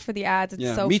 I watch for the ads. It's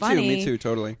Yeah. so me funny. too. Me too.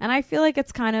 Totally. And I feel like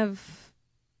it's kind of,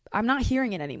 I'm not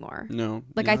hearing it anymore. No.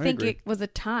 Like no, I think agree. it was a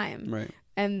time Right.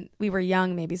 and we were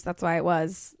young maybe, so that's why it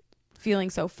was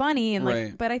feeling so funny and like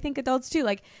Right. but I think adults too,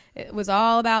 like it was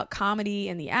all about comedy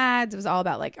in the ads. It was all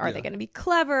about like, are they Yeah. going to be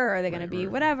clever, are they going to be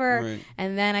whatever, Right.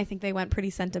 and then I think they went pretty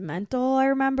sentimental. I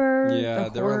remember Yeah, the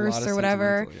there were a lot horse of or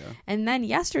whatever, sentimental, and then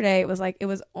yesterday it was like it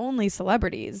was only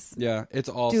celebrities Yeah, it's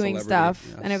all doing celebrity. stuff,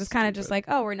 Yeah, and it was kind of just stupid.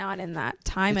 like, oh, we're not in that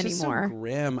time It's just anymore. so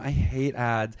grim. I hate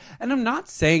ads, and I'm not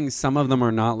saying some of them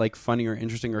are not like funny or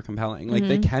interesting or compelling. Like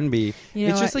they can be. You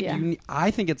know it's just what? like Yeah. I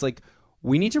think it's like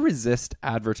we need to resist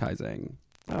advertising.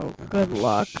 Oh, good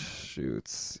luck.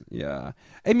 Shoots. Yeah.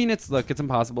 I mean, it's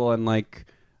impossible, and like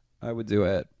I would do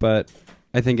it, but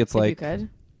I think it's If you like could.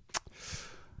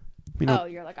 you know, Oh,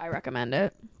 you're like, I recommend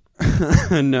it.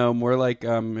 no, more like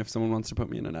if someone wants to put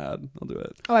me in an ad, I'll do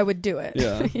it. Oh, I would do it.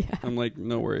 Yeah. Yeah. I'm like,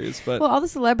 no worries, but Well, all the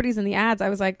celebrities in the ads, I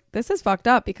was like, this is fucked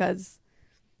up because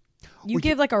you Well,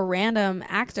 give like a random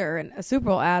actor a Super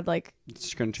Bowl ad like it's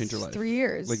just gonna change your life. 3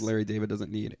 years. Like Larry David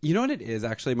doesn't need. You know what it is?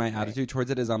 Actually, my attitude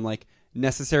towards it is I'm like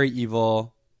necessary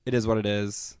evil. It is what it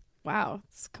is. Wow,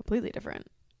 it's completely different.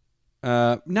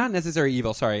 Not necessary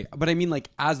evil. Sorry, but I mean like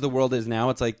as the world is now,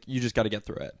 it's like you just got to get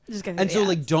through it. Just get through And the so ads.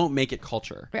 like don't make it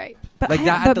culture. Right. But like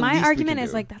that at but the my least we argument can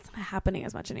is do. like that's not happening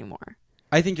as much anymore.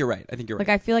 I think you're right. Like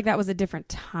I feel like that was a different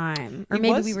time, or It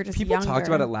maybe was- we were just people younger. talked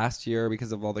about it last year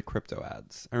because of all the crypto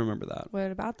ads. I remember that.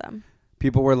 What about them?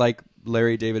 People were like,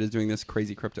 Larry David is doing this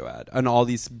crazy crypto ad, and all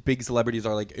these big celebrities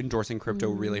are like endorsing crypto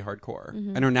really hardcore,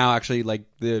 and are now actually like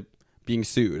being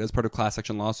sued as part of class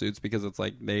action lawsuits because it's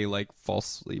like they like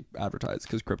falsely advertised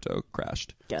because crypto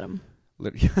crashed. Get them.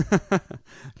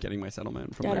 Getting my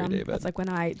settlement from Get Larry them. David. That's like when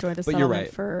I joined a But you're settlement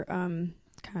right. for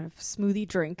kind of smoothie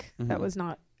drink that Mhm. was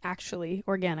not actually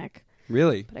organic,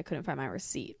 Really? but I couldn't find my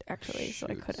receipt actually, so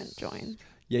I couldn't join.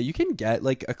 Yeah, you can get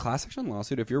like a class action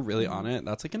lawsuit if you're really on it.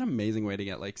 That's like an amazing way to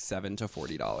get like $7 to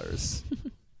 $40.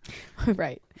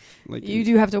 Right. Like You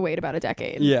do have to wait about a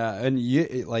decade. Yeah, and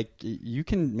you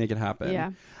can make it happen.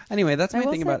 Yeah. Anyway, that's my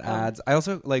will thing say, about ads. I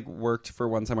also like worked for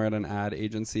one summer at an ad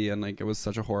agency, and like it was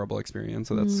such a horrible experience.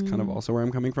 So that's kind of also where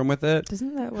I'm coming from with it.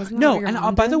 Wasn't that what No, your and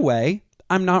mom by did? the way,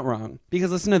 I'm not wrong,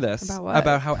 because listen to this About what?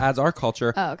 about how ads are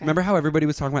culture. Oh, okay. Remember how everybody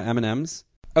was talking about M&Ms?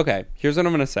 Okay, here's what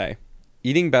I'm gonna say.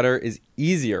 Eating better is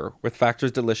easier with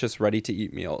Factor's delicious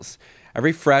ready-to-eat meals.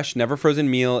 Every fresh, never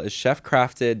frozen meal is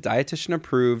chef-crafted, dietitian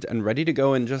approved, and ready to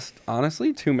go in just,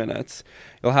 honestly, 2 minutes.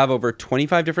 You'll have over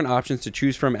 25 different options to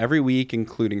choose from every week,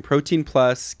 including Protein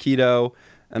Plus, Keto,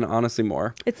 and honestly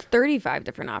more. It's 35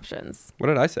 different options. What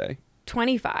did I say?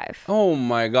 25. Oh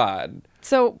my God.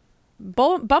 So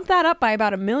bump that up by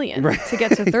about 1 million to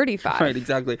get to 35. Right,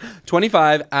 exactly.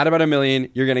 25, add about 1 million,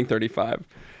 you're getting 35.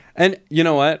 And you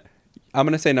know what? I'm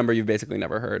going to say a number you've basically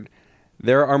never heard.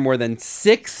 There are more than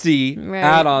 60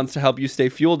 add-ons to help you stay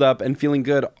fueled up and feeling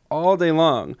good all day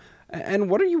long. And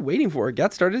what are you waiting for?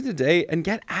 Get started today and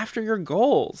get after your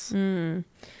goals.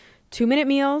 2-minute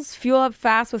meals, fuel up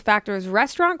fast with Factor's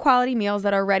restaurant quality meals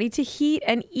that are ready to heat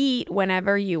and eat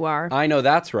whenever you are. I know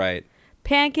that's right.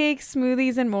 Pancakes,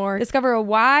 smoothies, and more. Discover a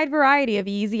wide variety of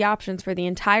easy options for the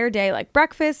entire day, like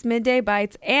breakfast, midday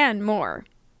bites, and more.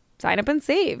 Sign up and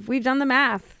save. We've done the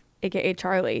math, aka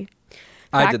Charlie.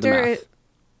 I did the math.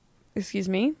 Excuse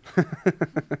me.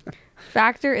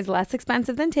 Factor is less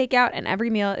expensive than takeout, and every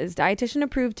meal is dietitian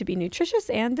approved to be nutritious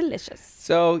and delicious.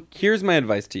 So here's my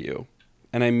advice to you,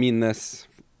 and I mean this.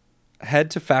 Head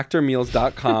to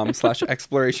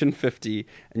factormeals.com/exploration50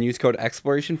 and use code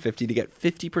exploration50 to get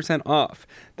 50% off.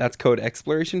 That's code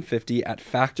exploration50 at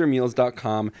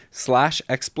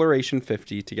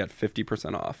factormeals.com/exploration50 to get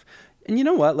 50% off. And you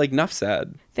know what? Like, enough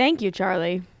said. Thank you,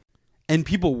 Charlie. And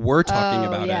people were talking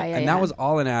about it. Yeah, And that was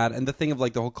all an ad. And the thing of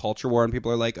like the whole culture war, and people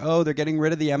are like, oh, they're getting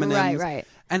rid of the M&Ms. Right.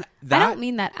 And I don't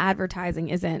mean that advertising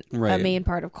isn't a main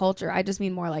part of culture. I just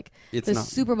mean more like the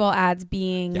Super Bowl ads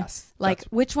being like,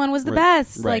 which one was the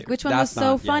best? Like, which one was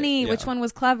so funny? Which one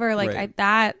was clever? Like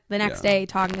the next day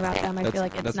talking about them, I feel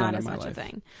like it's not as much a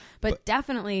thing. But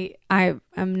definitely, I'm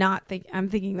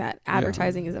thinking that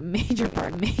advertising is a major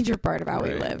part of how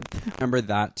we live. Remember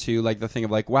that too, like the thing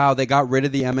of like, wow, they got rid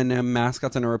of the M&M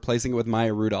mascots and are replacing it with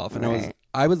Maya Rudolph, and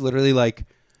I was literally like,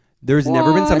 there's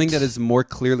never been something that is more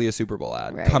clearly a Super Bowl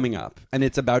ad coming up, and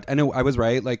it's about. I know I was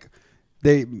right, like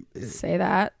they say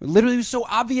that literally was so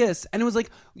obvious, and it was like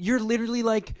you're literally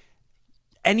like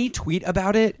any tweet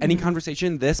about it, any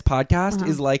conversation, this podcast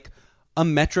is like a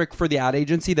metric for the ad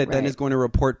agency that then is going to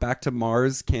report back to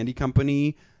Mars Candy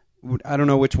Company. I don't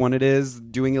know which one it is,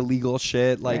 doing illegal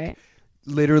shit, like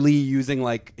literally using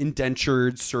like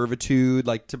indentured servitude,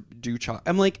 like to do.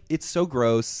 I'm like, it's so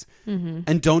gross,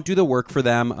 and don't do the work for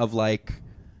them of like,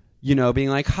 you know, being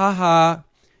like, haha,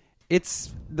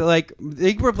 it's like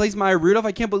they replaced Maya Rudolph.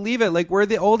 I can't believe it. Like, we're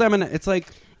the old M&M. It's like,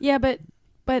 yeah, but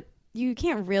you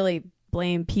can't really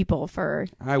blame people for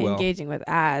engaging with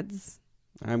ads.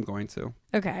 I'm going to.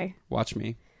 Okay. Watch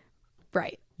me.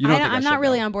 Right. I'm not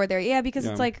really on board there. Yeah, because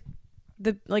it's like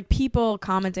the people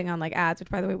commenting on like ads, which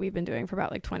by the way we've been doing for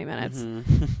about like 20 minutes.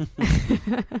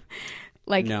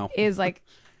 Like is like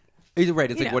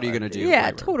right. It's like, what are you gonna do? Yeah,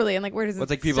 right. Totally. And like, where does it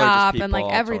like stop? People, and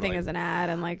like everything is an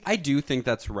ad. And like, I do think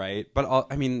that's right, but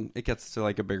I mean, it gets to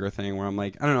like a bigger thing where I'm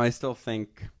like, I don't know. I still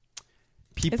think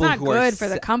people it's not who good are for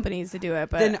the companies to do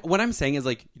it. But then what I'm saying is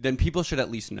like, then people should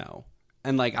at least know.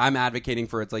 And like, I'm advocating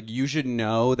for it's like, you should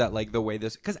know that like the way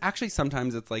this, because actually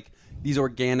sometimes it's like these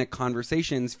organic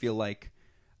conversations feel like,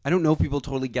 I don't know if people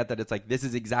totally get that it's like, this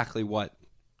is exactly what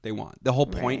they want. The whole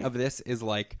point of this is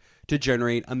like to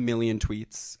generate 1 million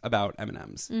tweets about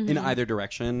M&Ms in either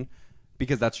direction,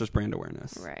 because that's just brand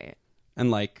awareness. Right.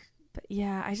 And like, but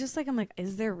yeah, I just like, I'm like,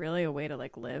 is there really a way to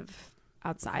like live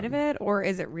outside of it? Or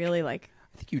is it really like,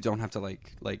 I think you don't have to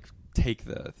like take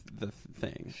the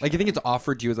thing. Like, I think it's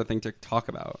offered to you as a thing to talk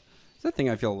about. It's a thing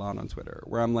I feel a lot on Twitter,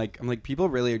 where I'm like people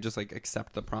really just like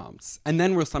accept the prompts, and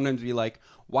then we'll sometimes be like,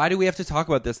 why do we have to talk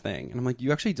about this thing? And I'm like,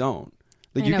 you actually don't.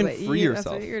 Like, you can free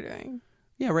yourself. That's what you're doing.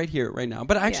 Yeah, right here, right now.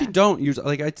 But I actually don't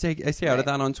usually. Like, I stay out of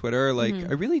that on Twitter. Like,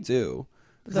 I really do.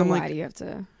 So why do you have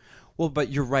to? Well, but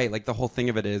you're right. Like, the whole thing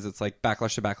of it is, it's like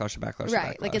backlash to backlash to backlash to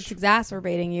backlash. Like, it's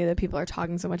exacerbating you that people are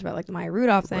talking so much about like the Maya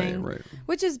Rudolph thing, right.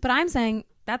 Which is, but I'm saying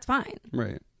that's fine,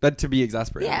 right? But to be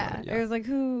exasperated, yeah. There's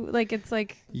like it's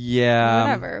like yeah,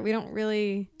 whatever. We don't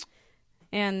really,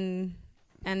 and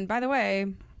by the way,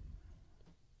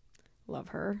 love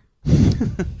her. I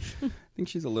think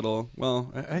she's a little.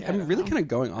 Well, I'm really kind of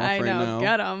going off right now.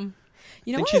 Get 'em.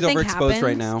 You know think what she's I think overexposed happened?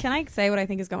 right now. Can I say what I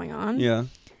think is going on? Yeah.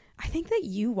 I think that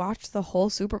you watched the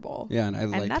whole Super Bowl. Yeah,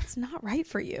 and that's not right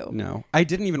for you. No, I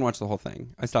didn't even watch the whole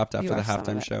thing. I stopped after the watched some of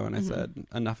halftime it. show, and I said,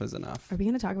 "Enough is enough." Are we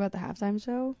going to talk about the halftime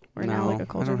show? Or No, now like a I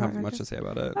culture don't have podcast? much to say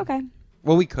about it. Okay.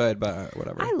 Well, we could, but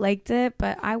whatever. I liked it,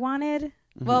 but I wanted.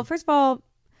 Well, first of all,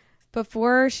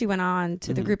 before she went on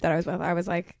to the group that I was with, I was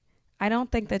like, I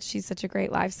don't think that she's such a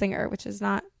great live singer, which is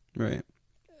not Right.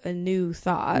 a new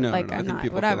thought. No, like no, I I'm think not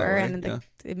people feel that whatever, way, and yeah.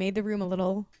 it made the room a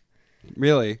little.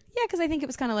 Really? Yeah, because I think it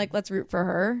was kind of like let's root for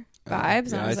her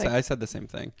vibes. Yeah, and I said the same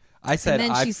thing. I said, and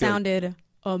then I she feel- sounded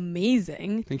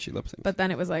amazing, I think she lip synced. but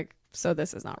then it was like, so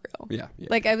this is not real. Yeah.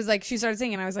 Like I was like, she started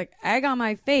singing, and I was like, egg on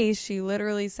my face. She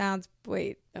literally sounds.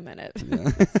 Wait a minute.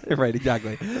 Yeah. Right.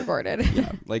 Exactly. Recorded.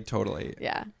 Yeah. Like totally.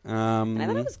 Yeah. And I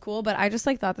thought it was cool, but I just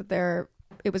like thought that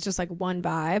it was just like one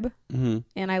vibe,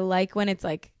 and I like when it's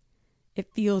like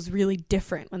it feels really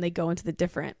different when they go into the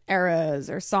different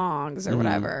eras or songs or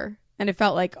whatever. And it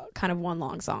felt like kind of one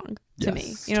long song to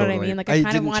me. You know what I mean? Like I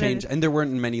kind of wanted change, and there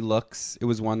weren't many looks. It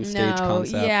was one stage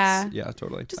concept. Yeah,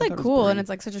 totally. Just like cool, and it's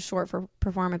like such a short for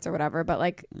performance or whatever. But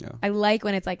like, I like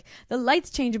when it's like the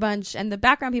lights change a bunch and the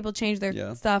background people change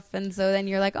their stuff, and so then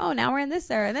you're like, oh, now we're in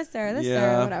this era, this era, this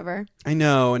era, whatever. I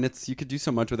know, and you could do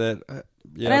so much with it.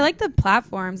 But I like the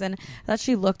platforms, and I thought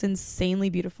she looked insanely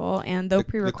beautiful. And though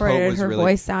pre-recorded, her really,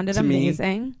 voice sounded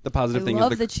amazing. Me, the positive thing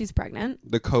is is that she's pregnant.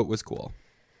 The coat was cool.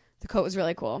 The coat was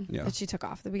really cool. Yeah. That she took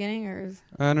off at the beginning, or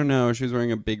I don't know. She was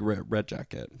wearing a big red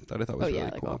jacket that I thought was really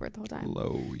like cool. over it the whole time.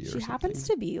 She happens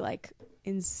to be like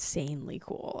insanely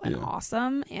cool and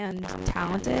awesome and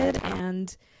talented,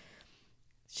 and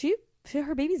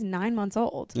her baby's 9 months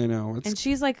old. I know, and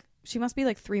she's like, she must be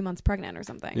like 3 months pregnant or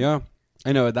something. Yeah,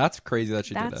 I know. That's crazy that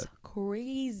she did it. That's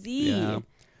crazy. Yeah,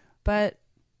 but.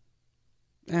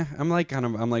 I'm like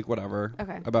whatever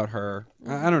about her.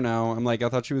 Mm-hmm. I don't know. I'm like, I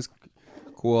thought she was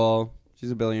cool. She's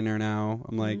a billionaire now.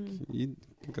 I'm like, you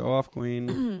go off,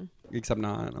 queen. Except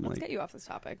not. Let's get you off this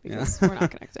topic because we're not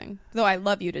connecting. Though I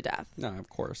love you to death. No, of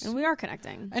course. And we are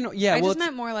connecting. I know. Yeah. I just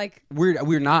meant more like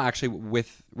we're not actually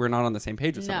we're not on the same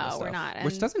page with some of this stuff. we're not.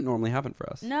 Which doesn't normally happen for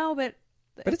us. No, but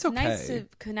it's okay. Nice to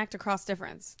connect across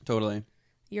difference. Totally.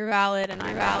 You're valid and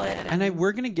I'm valid. And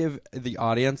we're gonna give the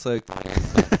audience a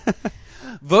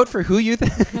vote for who you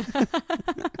think.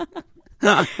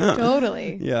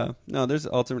 Totally. Yeah. No, there's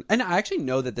alternate. And I actually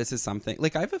know that this is something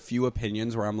like I have a few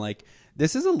opinions where I'm like,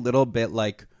 this is a little bit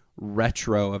like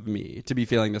retro of me to be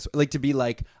feeling this, like to be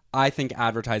like, I think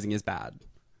advertising is bad,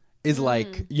 is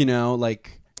like, you know,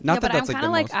 like not that that's I'm like kind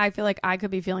of like most... I feel like I could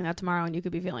be feeling that tomorrow and you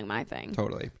could be feeling my thing.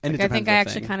 Totally. And like, I think I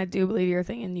actually kind of do believe your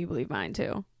thing and you believe mine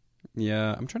too.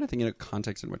 Yeah, I'm trying to think in a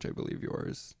context in which I believe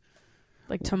yours.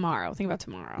 Like tomorrow. Think about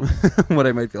tomorrow. What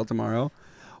I might feel tomorrow.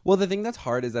 Well, the thing that's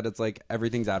hard is that it's like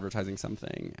everything's advertising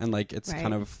something, and like it's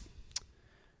kind of.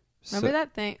 Remember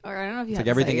that thing, or I don't know if you had like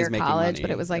everything this is at your making college, money, but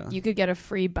it was like you could get a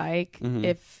free bike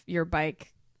if your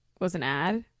bike was an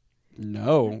ad.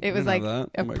 No, it was like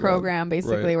a program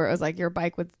basically where it was like your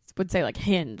bike would say like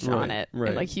Hinge on it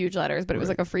in like huge letters, but it was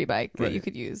like a free bike that you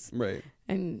could use. Right.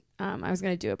 And I was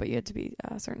gonna do it, but you had to be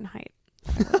a certain height.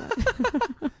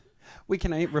 Wait,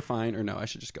 can I refine or no? I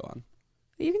should just go on.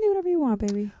 You can do whatever you want,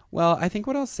 baby. Well, I think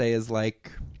what I'll say is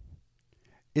like,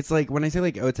 it's like when I say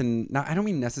like, oh, it's not. I don't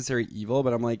mean necessary evil,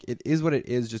 but I'm like, it is what it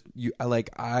is. Just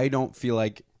I don't feel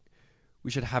like we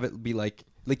should have it be like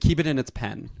keep it in its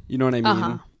pen. You know what I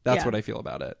mean? That's what I feel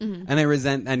about it, and I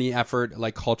resent any effort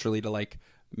like culturally to like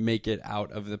make it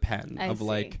out of the pen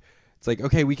like. It's like,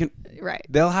 okay, we can. Right.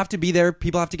 They'll have to be there.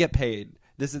 People have to get paid.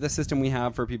 This is the system we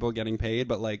have for people getting paid,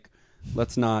 but like,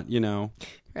 let's not, you know.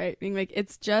 Right. Being like,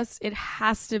 it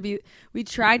has to be. We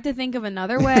tried to think of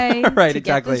another way right, to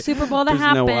exactly. get the Super Bowl to There's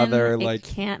happen. No other, it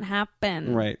can't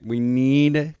happen. Right. We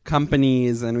need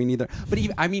companies and we need but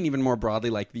even more broadly,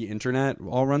 like the internet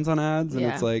all runs on ads and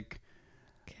it's like,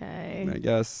 okay, I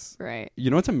guess. Right.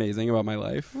 You know what's amazing about my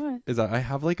life? What? Is that I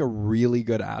have like a really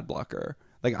good ad blocker.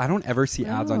 Like I don't ever see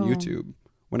ads on YouTube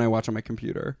when I watch on my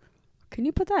computer. Can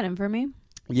you put that in for me?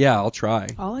 Yeah, I'll try.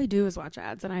 All I do is watch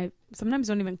ads, and I sometimes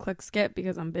don't even click skip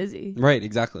because I'm busy. Right,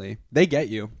 exactly. They get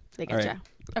you. They get you. Right.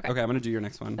 Okay, I'm going to do your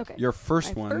next one. Okay. Your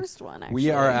first My one. First one, actually. We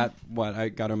are at, what, I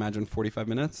got to imagine 45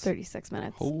 minutes? 36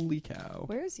 minutes. Holy cow.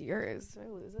 Where's yours? Did I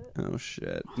lose it? Oh,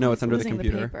 shit. No, it's under the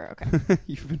computer. The paper. Okay.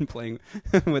 You've been playing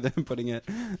with it and putting it.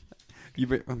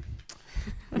 I'm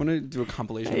going to do a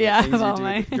compilation of things you do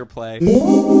with your play.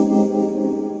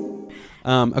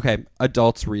 Okay,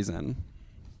 adults' reason.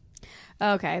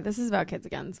 Okay, this is about kids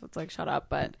again, so it's like shut up.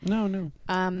 But no,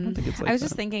 I don't think it's like I was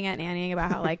just thinking at nannying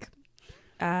about how like,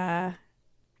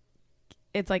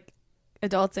 it's like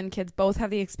adults and kids both have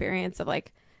the experience of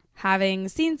like having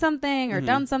seen something or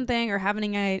done something or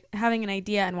having an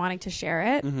idea and wanting to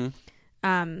share it.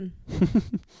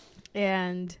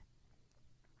 And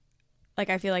like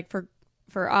I feel like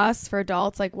for us, for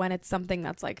adults, like when it's something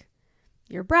that's like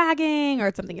you're bragging or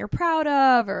it's something you're proud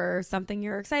of or something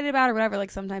you're excited about or whatever,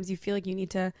 like sometimes you feel like you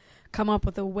need to come up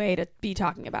with a way to be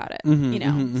talking about it. You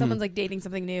know, someone's like dating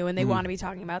something new and they want to be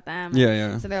talking about them.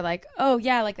 Yeah. So they're like, oh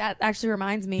yeah, like that actually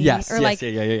reminds me. Yes. Or yes, like,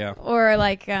 yeah. Or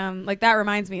like that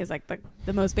reminds me is like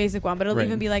the most basic one, but it'll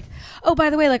even be like, oh, by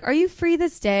the way, like, are you free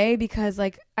this day? Because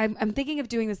like I'm thinking of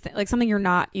doing this thing, like something you're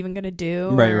not even gonna do.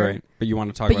 Right. But you want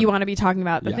to talk. But you want to be talking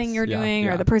about the thing you're doing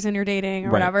or yeah. the person you're dating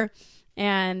or whatever.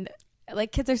 And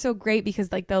like kids are so great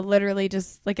because like they'll literally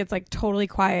just like it's like totally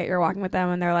quiet. You're walking with them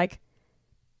and they're like,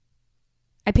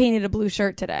 I painted a blue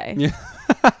shirt today.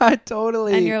 Yeah,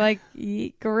 totally. And you're like,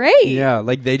 great. Yeah,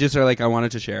 like they just are like, I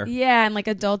wanted to share. Yeah, and like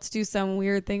adults do some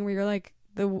weird thing where you're like,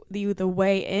 the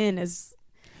way in is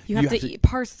you have to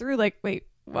parse through like, wait,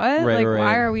 what? Right,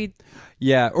 why are we?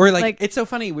 Yeah, or like it's so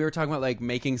funny. We were talking about like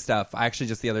making stuff. I actually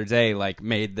just the other day like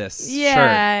made this shirt,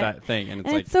 that thing, and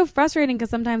it's so frustrating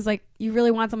because sometimes like you really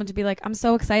want someone to be like, I'm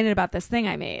so excited about this thing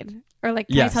I made, or like,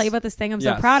 can I tell you about this thing? I'm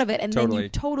so proud of it, and then you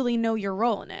totally know your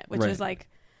role in it, which is like,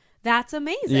 that's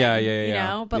amazing. Yeah. You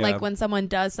know, but like when someone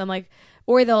does some like,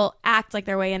 or they'll act like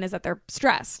their way in is that they're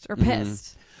stressed or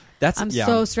pissed. I'm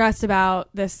so stressed about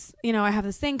this, you know, I have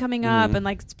this thing coming up and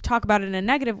like talk about it in a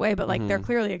negative way, but like they're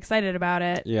clearly excited about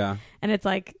it. Yeah. And it's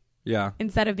like,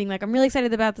 instead of being like, I'm really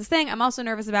excited about this thing, I'm also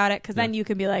nervous about it. Cause then you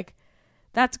can be like,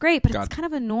 that's great. But it's kind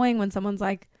of annoying when someone's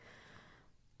like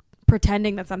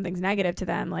pretending that something's negative to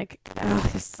them. Like,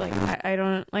 it's like, I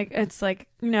don't like, it's like,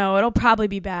 no, it'll probably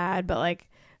be bad, but like,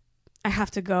 I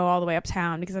have to go all the way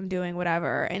uptown because I'm doing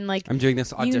whatever. And like, I'm doing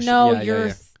this audition. You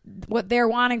know, what they're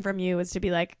wanting from you is to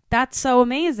be like, that's so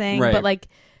amazing. But like,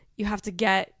 you have to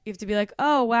be like,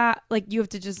 oh, wow. Like you have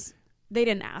to just, they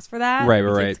didn't ask for that. Right.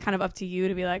 It's kind of up to you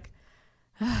to be like,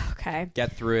 oh, okay.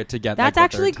 Get through it to get that's like,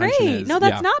 actually great. Is. No,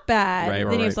 that's not bad. Right,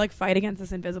 then you have to like fight against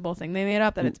this invisible thing they made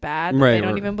up that it's bad. That they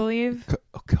don't even believe.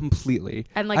 Completely.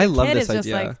 And like I a love kid this is just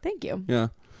idea. like, thank you. Yeah.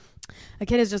 A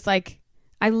kid is just like,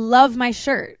 I love my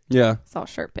shirt. Yeah. It's all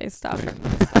shirt based stuff. You know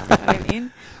what I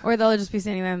mean? Or they'll just be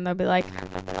standing there and they'll be like,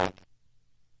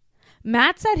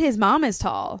 Matt said his mom is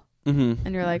tall.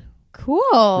 And you're like,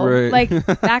 cool. Right. Like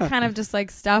that kind of just like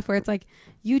stuff where it's like,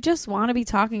 you just want to be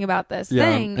talking about this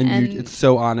thing. And it's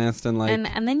so honest and like.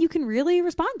 And then you can really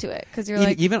respond to it because you're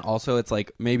like. Even also, it's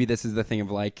like, maybe this is the thing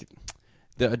of like,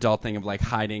 the adult thing of like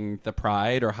hiding the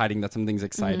pride or hiding that something's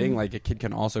exciting. Like a kid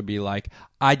can also be like,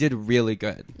 I did really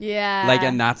good. Yeah. Like,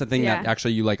 and that's the thing that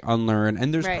actually you like unlearn.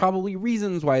 And there's probably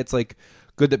reasons why it's like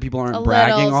good that people aren't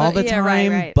bragging all the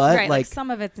time. But like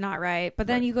some of it's not right. But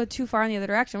then you go too far in the other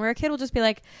direction where a kid will just be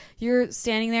like, you're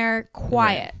standing there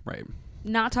quiet. Right.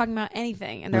 Not talking about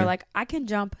anything. And they're like, I can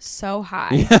jump so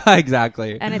high. Yeah,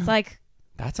 exactly. And it's like,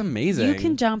 that's amazing. You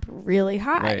can jump really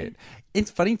high. Right. It's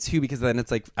funny too because then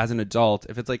it's like as an adult,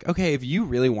 if it's like, okay, if you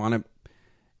really want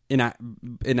to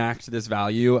enact this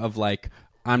value of like,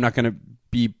 I'm not going to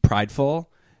be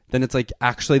prideful, then it's like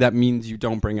actually that means you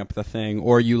don't bring up the thing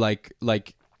or you like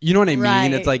you know what I mean?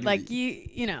 Right. It's like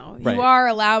you know, you are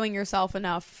allowing yourself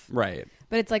enough. Right.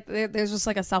 But it's like there's just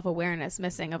like a self-awareness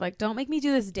missing of like, don't make me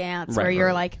do this dance where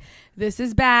you're like, this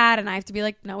is bad, and I have to be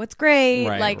like, no, it's great.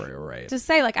 Right. Just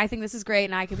say like, I think this is great,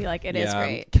 and I could be like, it is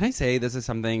great. Can I say this is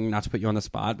something, not to put you on the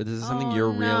spot, but this is something you're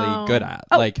really good at.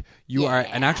 Like you are,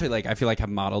 and actually like I feel like have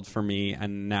modeled for me,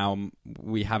 and now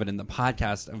we have it in the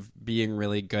podcast of being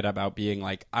really good about being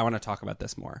like, I want to talk about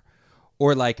this more,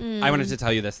 or like I wanted to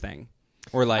tell you this thing,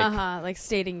 or like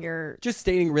stating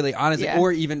really honestly,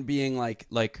 or even being like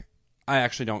I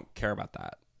actually don't care about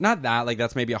that. Not that, like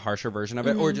that's maybe a harsher version of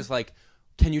it, or just like,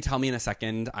 can you tell me in a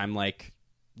second I'm like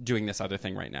doing this other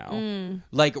thing right now?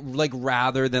 Like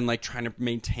rather than like trying to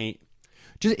maintain,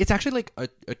 just it's actually like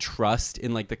a trust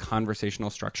in like the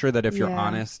conversational structure that if you're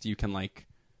honest, you can like.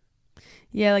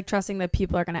 Yeah, like trusting that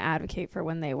people are going to advocate for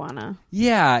when they want to.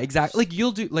 Yeah, exactly. Like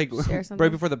you'll do like right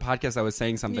before the podcast I was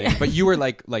saying something, but you were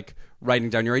like writing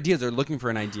down your ideas or looking for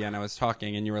an idea, and I was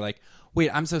talking and you were like, wait,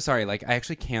 I'm so sorry. Like I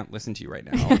actually can't listen to you right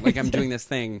now. Like I'm doing this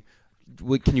thing.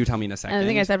 Can you tell me in a second? And the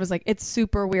thing I said was like, it's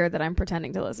super weird that I'm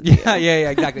pretending to listen to you.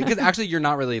 Yeah, exactly. Because actually you're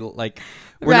not really like,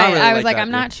 we're not really I was like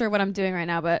I'm not sure what I'm doing right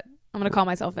now, but I'm going to call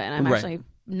myself in. I'm actually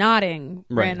nodding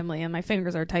randomly and my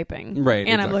fingers are typing. Right.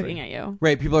 And I'm looking at you.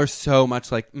 Right. People are so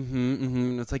much like,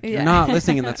 It's like, you're not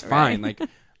listening and that's fine. Like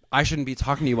I shouldn't be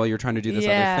talking to you while you're trying to do this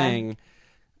other thing.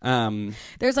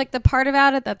 There's like the part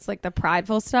about it that's like the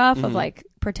prideful stuff of like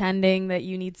pretending that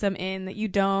you need some in that you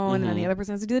don't, and then the other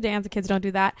person has to do the dance. The kids don't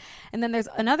do that. And then there's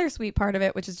another sweet part of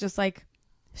it, which is just like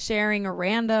sharing a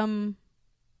random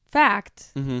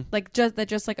fact, like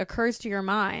just like occurs to your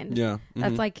mind. Yeah.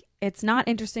 That's like, it's not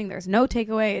interesting. There's no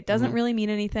takeaway. It doesn't really mean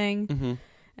anything.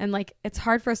 And like, it's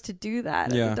hard for us to do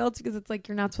that as adults because it's like,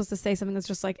 you're not supposed to say something that's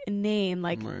just like inane.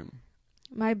 Like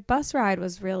my bus ride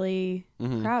was really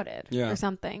crowded or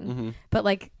something. But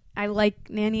like, I like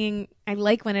nannying. I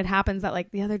like when it happens that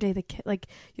like the other day, the kid, like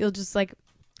you'll just like,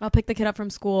 I'll pick the kid up from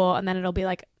school and then it'll be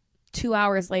like 2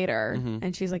 hours later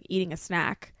and she's like eating a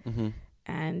snack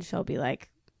and she'll be like,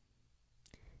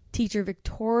 Teacher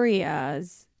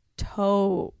Victoria's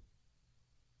toe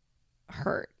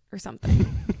hurt or something.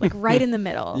 Like right in the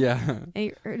middle. Yeah.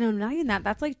 And no, not even that.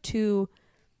 That's like too,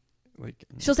 Like,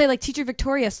 she'll say like Teacher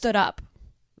Victoria stood up.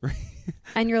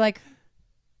 And you're like,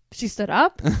 she stood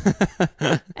up?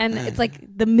 And it's like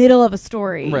the middle of a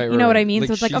story. Right, you know what I mean? Like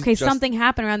so it's like, okay, something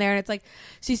happened around there and it's like,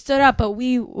 she stood up, but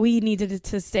we needed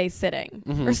to stay sitting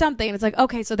or something. And it's like,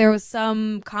 okay, so there was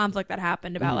some conflict that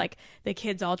happened about like the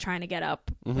kids all trying to get up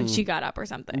when she got up or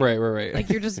something. Right. Like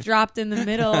you're just dropped in the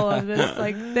middle of this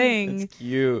like thing. It's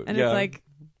cute. And it's like,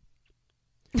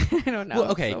 I don't know.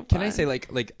 Well, okay. So Can I fun. say like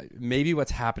maybe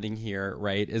what's happening here,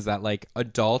 right, is that like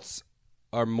adults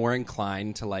are more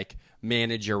inclined to like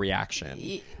manage your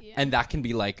reaction, and that can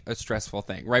be like a stressful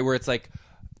thing, right? Where it's like,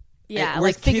 yeah,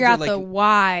 whereas like figure kids are, out the like-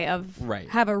 why of Right.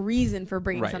 have a reason for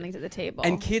bringing Right. something to the table.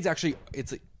 and kids actually,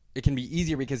 it can be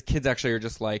easier because kids actually are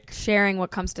just like, sharing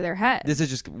what comes to their head. this is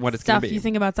just what it's Stuff gonna be, you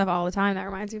think about stuff all the time that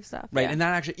reminds you of stuff. right? Yeah. And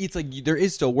that actually, it's like there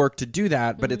is still work to do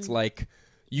that, but it's like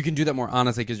you can do that more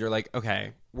honestly because you're like,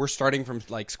 okay, we're starting from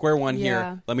like square one Yeah.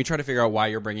 here. Let me try to figure out why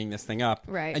you're bringing this thing up,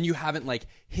 Right. And you haven't like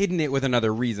hidden it with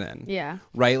another reason, Yeah.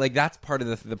 right? Like that's part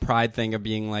of the pride thing of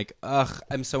being like, ugh,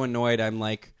 I'm so annoyed. I'm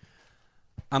like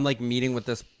meeting with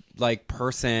this like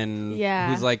person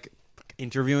Yeah. who's like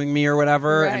interviewing me or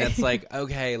whatever, and Right. it's like,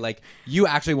 okay, like you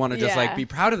actually want to just Yeah. like be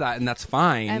proud of that, and that's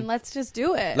fine. And let's just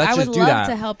do it. Let's I would just do love that.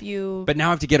 to help you. But now I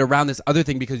have to get around this other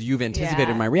thing because you've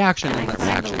anticipated Yeah. my reaction, and and I let's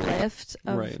find actually the do it. lift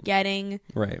of Right. getting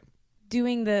Right,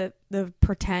 doing the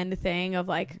pretend thing of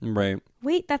like, right,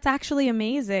 wait, that's actually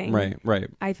amazing. right.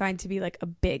 I find to be like a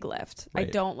big lift. I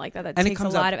Right. don't like that. That And it takes a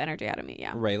comes lot up- of energy out of me.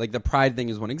 Yeah. Right, like the pride thing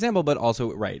is one example, but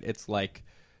also right, it's like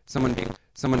someone being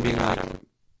like,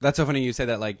 that's so funny you say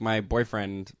that. Like my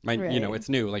boyfriend, you know, Right. it's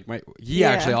new. Like he Yeah.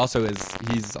 actually also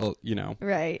he's you know,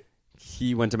 Right.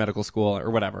 he went to medical school or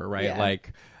whatever, right? Yeah.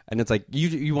 Like, and it's like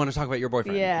you want to talk about your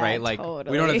boyfriend, Yeah, right? Like we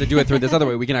totally. don't have to do it through this other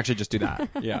way. We can actually just do that.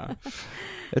 Yeah,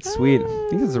 it's sweet. I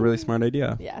think this is a really smart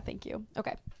idea. Yeah. Thank you.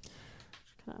 Okay.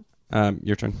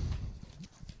 Your turn.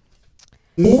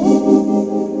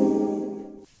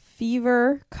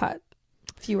 Fever cut.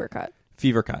 Fewer cut.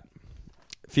 Fever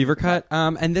cut.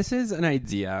 And this is an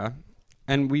idea,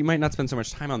 and we might not spend so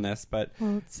much time on this, but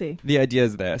Well, let's see. the idea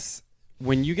is this: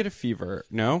 when you get a fever,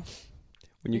 when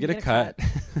you get a cut,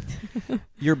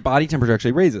 your body temperature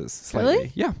actually raises slightly.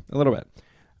 Really? Yeah, a little bit.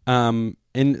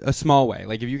 In a small way.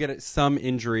 Like if you get some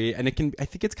injury, and I think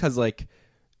it's because like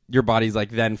your body's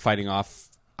like then fighting off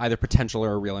either potential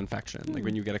or a real infection. Like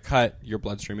when you get a cut, your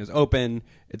bloodstream is open.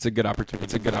 It's a good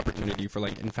opportunity for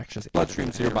like infectious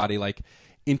bloodstream. So your body like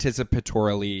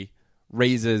anticipatorily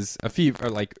raises a fever, or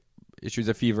like issues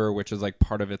a fever, which is like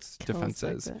part of its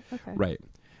defenses. Okay. Right.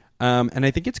 And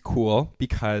I think it's cool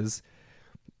because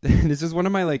this is one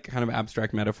of my like kind of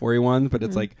abstract metaphor-y ones, but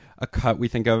it's like a cut we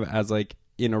think of as like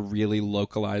in a really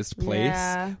localized place,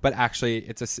 Yeah. but actually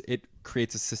it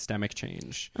creates a systemic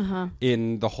change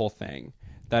in the whole thing.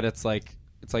 That it's like,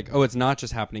 oh, it's not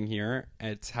just happening here,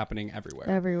 it's happening everywhere.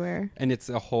 Everywhere. And it's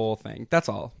a whole thing. That's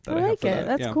all that I I have like for it. that.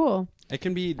 That's Yeah. cool. It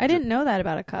can be. I didn't know that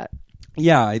about a cut.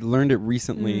 Yeah, I learned it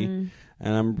recently, and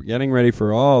I'm getting ready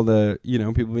for all the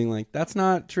people being like, "That's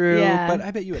not true," Yeah. but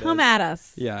I bet you it Come is. at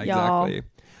us. Yeah, y'all. exactly.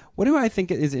 What do I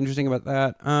think is interesting about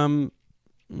that?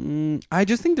 I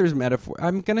just think there's metaphor.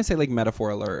 I'm gonna say like metaphor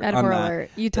alert. Metaphor on that.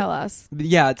 alert. You tell us.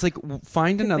 Yeah, it's like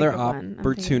find Could another think of one. I'm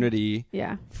opportunity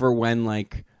Yeah. for when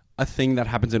like a thing that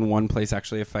happens in one place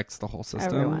actually affects the whole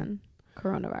system. Everyone.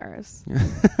 Coronavirus.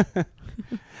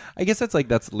 I guess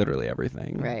that's literally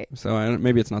everything. Right. So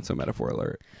maybe it's not so metaphor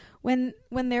alert. When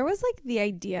there was like the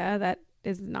idea that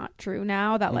is not true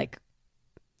now that like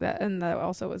that, and that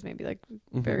also was maybe like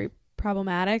very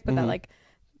problematic, but that like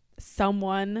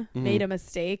someone made a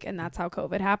mistake and that's how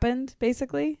COVID happened,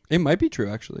 basically. It might be true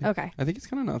actually. Okay. I think it's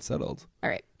kind of not settled. All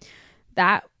right.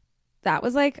 That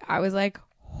was like, I was like,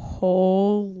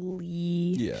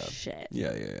 holy shit.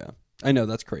 Yeah. I know,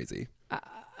 that's crazy.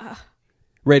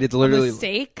 Right. It's literally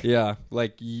mistake. Yeah.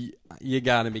 Like you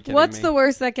gotta be kidding What's me. the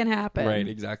worst that can happen? Right.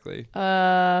 Exactly.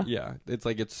 Yeah. It's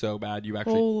like it's so bad. You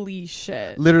actually Holy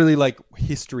shit. literally like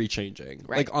history changing.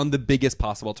 Right. Like on the biggest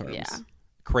possible terms. Yeah.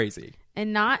 Crazy.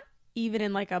 And not even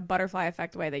in like a butterfly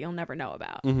effect way that you'll never know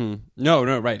about. Mm-hmm.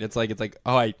 No. Right. It's like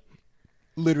oh, I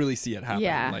literally see it happen.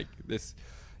 Yeah. Like this.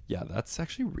 Yeah. That's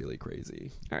actually really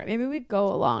crazy. All right, maybe we go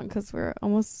along because we're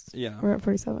at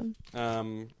 47.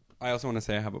 I also want to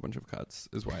say I have a bunch of cuts.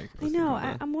 Is why I know.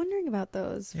 I'm wondering about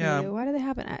those. For Yeah. you. Why do they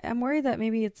happen? I'm worried that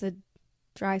maybe it's a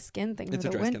dry skin thing It's for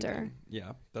a the dry skin winter. thing.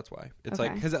 Yeah, that's why. It's Okay.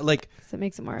 like because like So it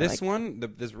makes it more this like, one,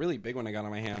 this really big one I got on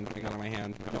my hand.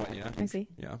 No idea. I see.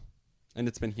 Yeah, and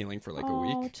it's been healing for like a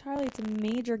Oh, week. Charlie, it's a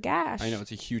major gash. I know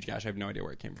it's a huge gash. I have no idea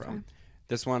where it came from. Okay.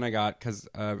 This one I got because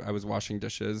I was washing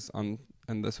dishes and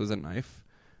this was a knife,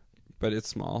 but it's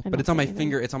small. I But don't it's on see my anything.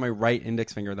 finger. It's on my right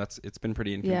index finger. It's been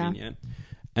pretty inconvenient.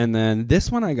 And then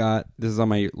this one I got. This is on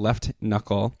my left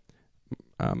knuckle,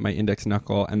 my index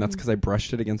knuckle, and that's because I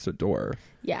brushed it against a door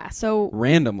Yeah. So I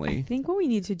randomly. think what we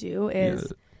need to do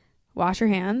is wash your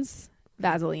hands,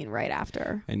 Vaseline right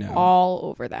after. I know. All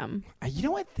over them. You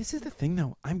know what? This is the thing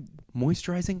though. I'm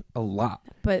moisturizing a lot.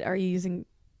 But are you using?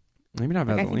 Maybe not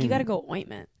Like, Vaseline. I think you got to go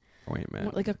ointment.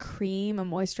 Ointment. Like a cream, a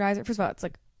moisturizer. First of all, it's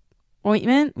like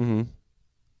ointment, Mm-hmm.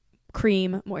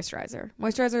 cream, moisturizer.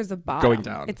 Moisturizer is the bottom. Going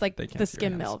down. It's like They can't the see your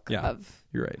skim hands. milk Yeah. of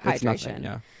You're right. hydration. It's nothing.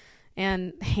 Yeah.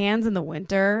 And hands in the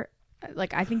winter.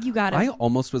 Like I think you got I to.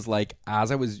 almost was like,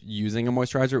 as I was using a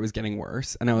moisturizer, it was getting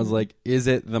worse, and I was Mhm. like, "Is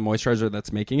it the moisturizer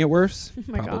that's making it worse? Oh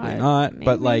my Probably God, not."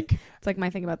 But maybe. like, It's like my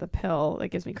thing about the pill that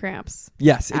gives me cramps.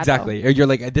 yes, Advil. exactly. Or you're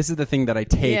like, "This is the thing that I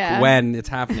take Yeah. when it's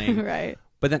happening." Right.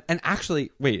 But then, and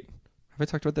actually, wait, have I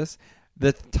talked about this?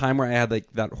 The time where I had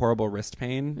like that horrible wrist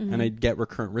pain, Mhm. and I'd get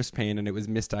recurrent wrist pain, and it was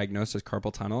misdiagnosed as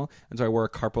carpal tunnel, and so I wore a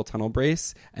carpal tunnel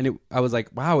brace, and I was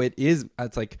like, "Wow, it is."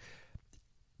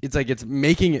 It's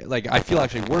making it like I feel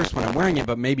actually worse when I'm wearing it,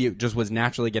 but maybe it just was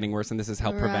naturally getting worse, and this has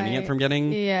helped preventing it Right. from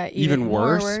getting Yeah. even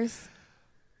more worse.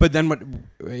 But then what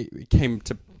it came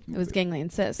to, It was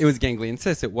ganglion cyst. it was ganglion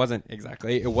cyst. It wasn't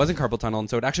carpal tunnel, and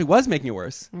so it actually was making it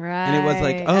worse. right. And it was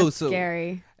like, oh, That's so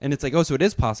scary. And it's like, oh, so it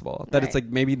is possible that it's Right.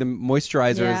 like maybe the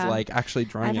moisturizer Yeah. is like actually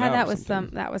drying I've it had out. that or with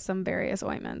something. some various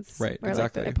ointments. Right, Where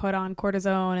exactly. like I put on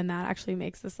cortisone, and that actually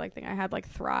makes this like thing. I had like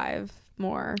Thrive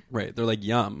more. Right. They're like,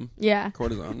 yum, Yeah.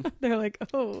 cortisone. They're like,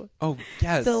 oh, Oh,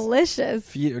 yes.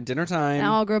 delicious. Dinner time.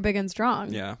 Now I'll grow big and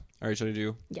strong. Yeah. All right, should I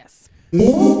do Yes.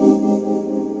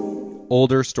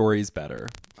 older stories better?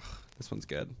 Ugh, this one's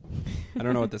good. I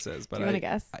don't know what this is, but Do you want to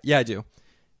guess? Yeah, I do.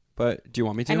 But do you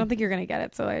want me to? I don't think you're gonna get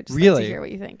it, so I just like Really? to hear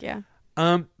what you think. Yeah.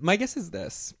 My guess is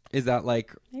that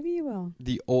like Maybe you will.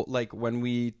 the old, like when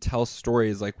we tell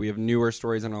stories, like we have newer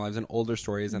stories in our lives and older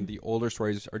stories, and the older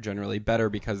stories are generally better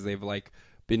because they've like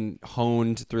been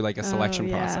honed through like a selection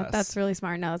process. Yeah, that's really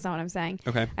smart. No, that's not what I'm saying.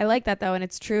 Okay. I like that though, and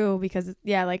it's true because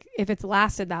like if it's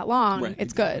lasted that long, Right,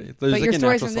 it's exactly. good. There's, But like, your a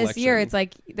stories natural from this year, selection. it's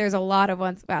like there's a lot of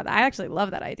ones. Wow, I actually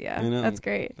love that idea. I know. That's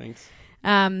great. Thanks.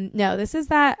 No, this is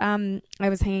that I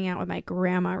was hanging out with my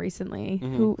grandma recently,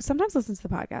 who sometimes listens to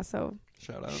the podcast. So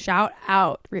shout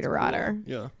out Rita Rotter.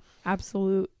 Yeah.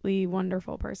 Absolutely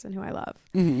wonderful person who I love.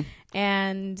 Mm-hmm.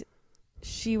 And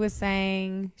she was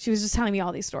just telling me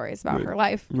all these stories about her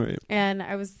life. Right. And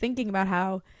I was thinking about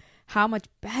how much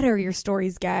better your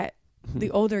stories get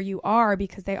the older you are,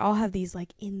 because they all have these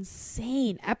like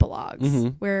insane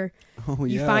epilogues where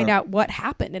you find out what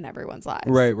happened in everyone's lives.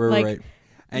 Right. Like, Right.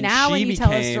 And now she when you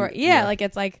tell a became- story, like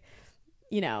it's like,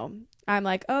 I'm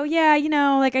like, oh yeah,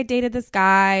 like I dated this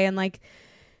guy, and like,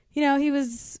 he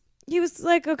was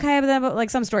like, okay, but like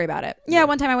some story about it. Yeah,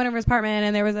 one time I went over his apartment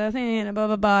and there was a thing and blah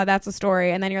blah blah. That's a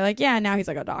story. And then you're like, yeah, now he's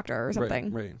like a doctor or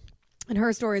something. Right. And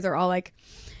her stories are all like,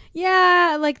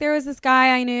 yeah, like there was this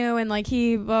guy I knew and like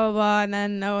he blah blah blah, and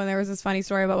then and there was this funny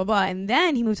story blah blah blah, and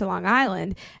then he moved to Long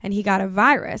Island and he got a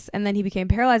virus, and then he became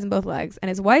paralyzed in both legs, and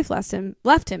his wife left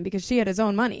him because she had her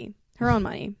own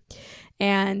money,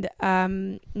 and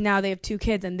now they have 2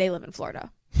 kids and they live in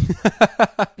Florida.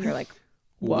 And you're like,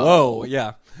 Whoa.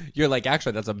 Yeah. You're like,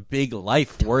 actually, that's a big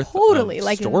life worth. totally of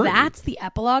like story. that's the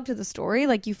epilogue to the story.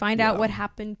 Like you find out what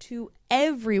happened to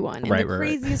everyone in Right, the right.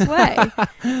 craziest way.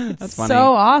 That's funny.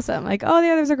 So awesome. Like, oh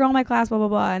yeah, there's a girl in my class, blah blah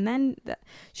blah, and then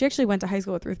she actually went to high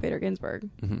school with Ruth Bader Ginsburg.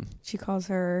 Mm-hmm. She calls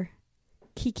her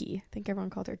Kiki. I think everyone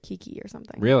called her Kiki or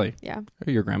something. Really? Yeah.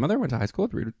 Your grandmother went to high school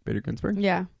with Ruth Bader Ginsburg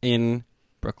Yeah. in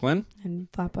Brooklyn, And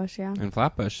Flatbush. Yeah. in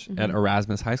Flatbush, at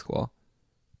Erasmus High School.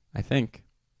 I think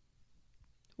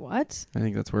What?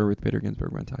 that's where Ruth Bader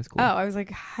Ginsburg went to high school. Oh, I was like,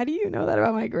 how do you know that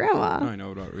about my grandma? I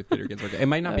know about Ruth Bader Ginsburg. It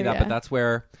might not be Oh, that, yeah. but that's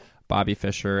where. Bobby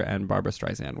Fischer and Barbara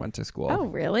Streisand went to school. Oh,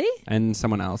 really? And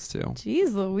someone else too.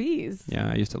 Jeez Louise. Yeah,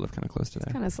 I used to live kind of close to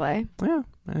there. Kind of slay. Yeah,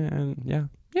 and yeah,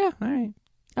 all right.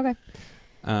 Okay.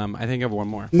 I think I have one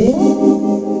more.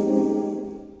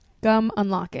 Gum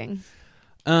unlocking.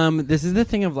 This is the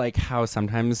thing of like how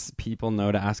sometimes people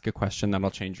know to ask a question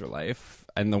that'll change your life.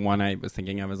 And the one I was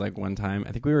thinking of is like one time,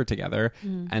 I think we were together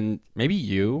and maybe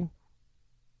you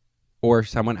or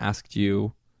someone asked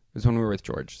you, it was when we were with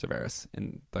George Severus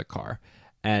in the car,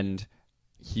 and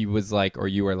he was like, or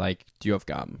you were like, do you have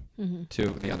gum? To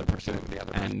the other person.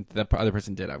 And the other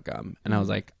person did have gum. And I was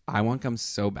like, I want gum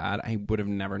so bad. I would have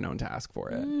never known to ask for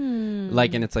it.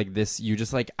 Like, and it's like this, you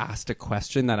just like asked a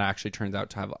question that actually turns out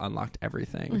to have unlocked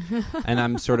everything. And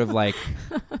I'm sort of like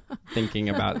thinking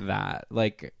about that.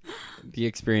 Like the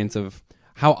experience of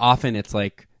how often it's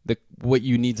like what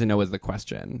you need to know is the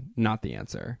question, not the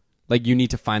answer. Like you need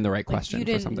to find the right question you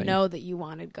for didn't something. know that you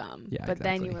wanted gum, Yeah, but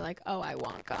then you exactly. were like, "Oh, I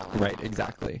want gum." Right,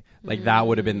 exactly. Like that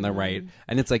would have been the right.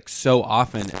 And it's like so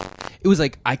often, it was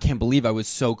like I can't believe I was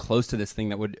so close to this thing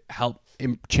that would help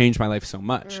change my life so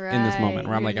much in this moment.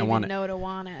 Where I'm like, I want it. Know to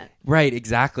want it. Right,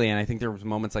 exactly. And I think there was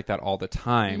moments like that all the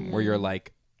time where you're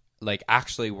like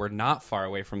actually we're not far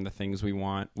away from the things we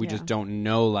want. We just don't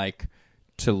know like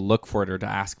to look for it or to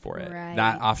ask for it. Right.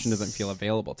 That option doesn't feel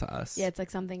available to us. Yeah, it's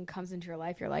like something comes into your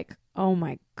life. You're like, "Oh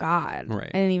my God, Right.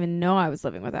 I didn't even know I was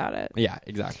living without it." Yeah,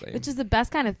 exactly. Which is the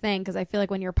best kind of thing, because I feel like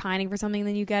when you're pining for something,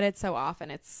 then you get it. So often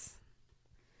it's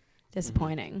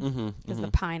disappointing because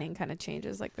the pining kind of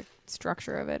changes like the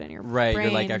structure of it in your right. brain.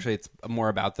 You're like, actually, it's more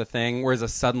about the thing. Whereas a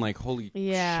sudden, like, holy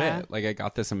Yeah. shit, like I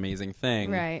got this amazing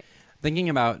thing. Right. Thinking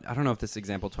about, I don't know if this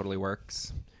example totally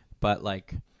works, but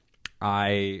like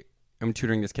I am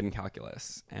tutoring this kid in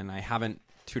calculus, and I haven't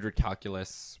tutored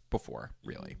calculus before,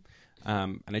 really.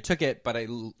 And I took it, but I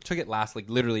took it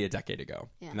literally a decade ago.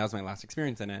 Yeah. And that was my last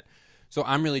experience in it. So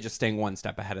I'm really just staying one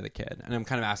step ahead of the kid. And I'm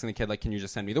kind of asking the kid, like, can you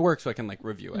just send me the work so I can like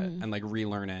review it and like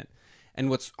relearn it? And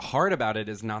what's hard about it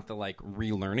is not the like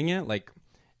relearning it. Like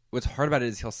what's hard about it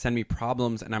is he'll send me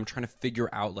problems and I'm trying to figure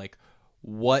out like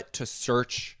what to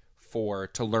search for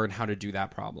to learn how to do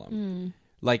that problem.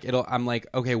 Like I'm like,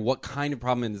 okay, what kind of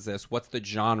problem is this? What's the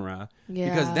genre? Yeah.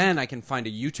 Because then I can find a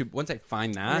YouTube. Once I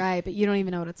find that, Right, but you don't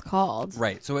even know what it's called.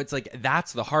 right. So it's like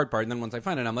that's the hard part. And then once I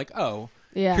find it, I'm like, oh,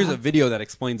 Yeah. here's a video that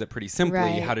explains it pretty simply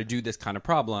Right. how to do this kind of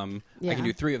problem. Yeah. I can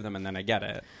do 3 of them and then I get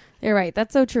it. You're right.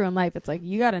 That's so true in life. It's like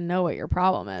you got to know what your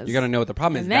problem is. You got to know what the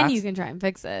problem is. and then That's- you can try and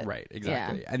fix it. right,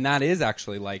 exactly. Yeah. And that is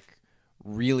actually like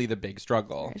really the big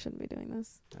struggle. I shouldn't be doing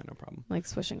this. No problem. Like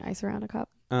swishing ice around a cup.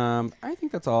 I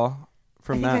think that's all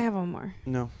from I that. think I have one more.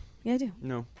 No, Yeah, I do.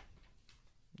 no,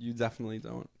 you definitely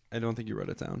don't. I don't think you wrote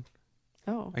it down.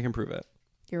 Oh, I can prove it.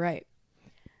 you're right.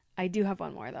 I do have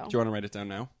one more though. Do you want to write it down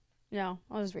now? No,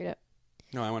 I'll just read it.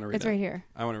 No, I want to read It's it. right here.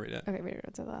 I want to read it. Okay, read it.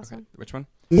 It's the last one. Which one?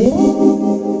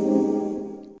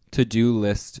 To-do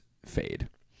list fade.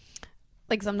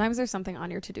 Like sometimes there's something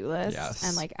on your to-do list, Yes.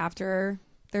 and like after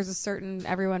there's a certain,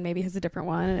 everyone maybe has a different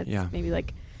one, and it's Yeah. maybe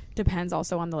like depends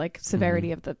also on the like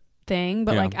severity of the thing,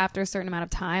 but Yeah. like after a certain amount of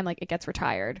time, like it gets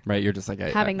retired. Right, you're just like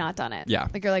Having not done it. Yeah.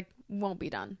 Like you're like won't be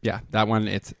done. Yeah, that one.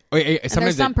 It's And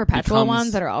there's some perpetual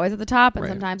ones that are are always at the top, and Right.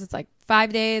 sometimes it's like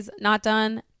 5 days not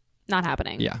done, not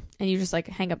happening. Yeah. And you just like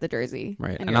hang up the jersey.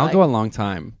 right, and you're I'll like, go a long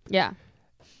time. Yeah.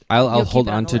 I'll You'll hold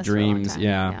keep it on the to list for a long dreams. time.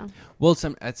 Yeah. Well,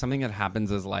 it's something that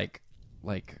happens is like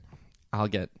I'll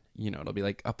get, it'll be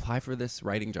like apply for this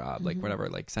writing job, like whatever,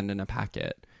 like send in a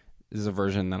packet. This is a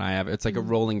version that I have. It's like a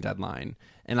rolling deadline,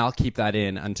 and I'll keep that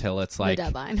in until it's like the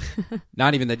deadline.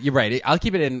 not even that. You're right. I'll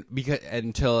keep it in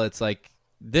until it's like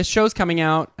this show's coming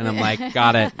out, and I'm like,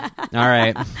 got it. All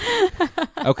right.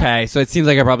 Okay. So it seems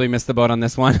like I probably missed the boat on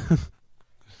this one.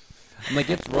 I'm like,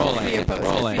 it's rolling. It's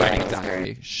rolling. Yeah, Right, that's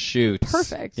exactly. Shoot.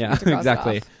 Perfect. Yeah, You have to cross it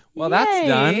exactly. off. Well, that's Yay.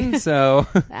 done. So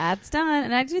That's done.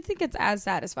 And I do think it's as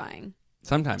satisfying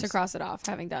sometimes to cross it off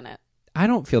having done it. I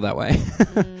don't feel that way.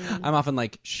 I'm often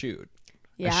like, shoot,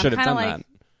 Yeah. I should I'm have kinda done like, that.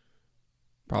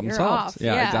 Problem you're solved. off.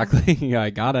 Yeah, Yeah. exactly. Yeah, I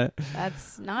got it.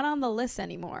 That's not on the list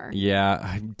anymore. Yeah,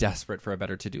 I'm desperate for a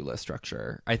better to-do list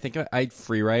structure. I think I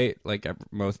free write like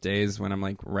most days when I'm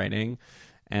like writing,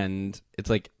 and it's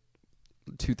like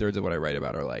 2/3 of what I write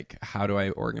about are like, how do I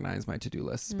organize my to-do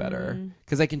lists better?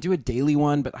 Because I can do a daily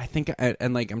one, but I think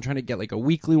and like I'm trying to get like a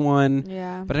weekly one.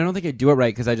 Yeah. But I don't think I do it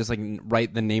right because I just like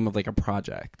write the name of like a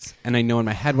project, and I know in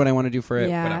my head what I want to do for it.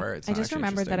 Yeah. Whatever. It's I not just actually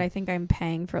remembered that I interesting. think I'm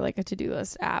paying for like a to-do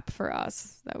list app for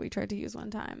us that we tried to use one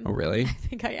time. Oh really? I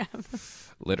think I am.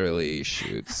 Literally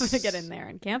shoots. I'm gonna get in there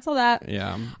and cancel that.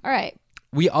 Yeah. All right.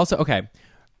 We also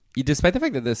despite the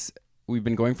fact that we've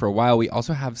been going for a while, we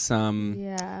also have some.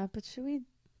 Yeah, but should we?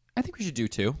 I I think we should do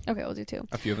 2. Okay, we'll do 2.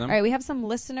 A few of them. All right, we have some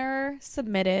listener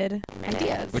submitted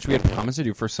ideas. Which we had promised to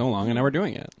do for so long, and now we're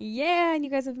doing it. Yeah, and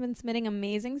you guys have been submitting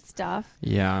amazing stuff.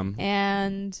 Yeah.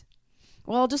 And,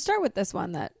 well, I'll just start with this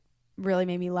one that really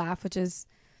made me laugh, which is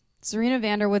Serena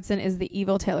van der Woodsen is the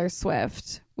evil Taylor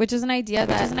Swift, which is an idea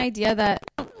that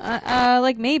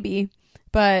like maybe,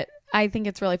 but I think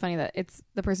it's really funny that it's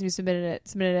the person who submitted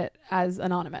it as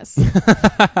anonymous.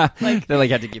 Like they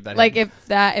had to keep that. Like in.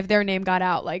 if their name got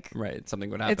out, like right, something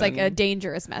would happen. it's like a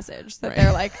dangerous message that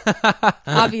they're like,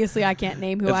 obviously I can't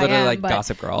name who it's I literally am, like but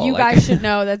Gossip Girl. you like. guys should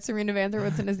know that Serena van der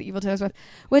Woodsen is the evil Taylor Swift.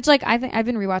 Which like I think I've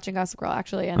been rewatching Gossip Girl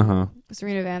actually, and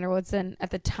Serena van der Woodsen at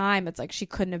the time it's like she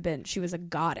couldn't have been. She was a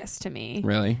goddess to me.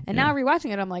 Really? And now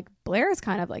rewatching it, I'm like, Blair is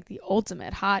kind of like the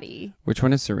ultimate hottie. Which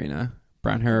one is Serena?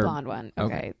 Brown hair, blonde one.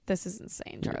 Okay, this is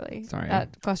insane, Charlie. Sorry,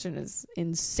 that question is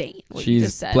insane. What you she's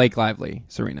just said. Blake Lively.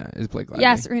 Serena is Blake Lively.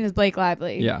 Yeah, Serena's Blake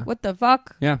Lively. Yeah. What the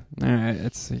fuck? Yeah.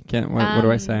 It's again. What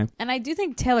do I say? And I do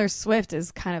think Taylor Swift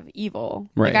is kind of evil.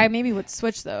 Right. Like I maybe would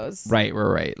switch those. Right.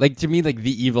 Like to me, like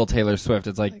the evil Taylor Swift.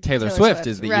 It's like Taylor Swift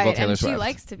is the right. evil Taylor and Swift. She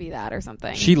likes to be that or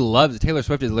something. She loves Taylor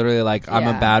Swift. Is literally like I'm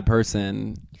a Yeah. bad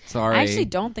person. Sorry. I actually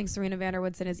don't think Serena van der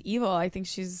Woodsen is evil. I think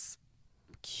she's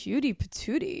cutie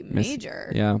patootie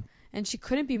major. Yeah. And she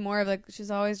couldn't be more of like she's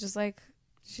just like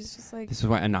This is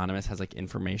why Anonymous has like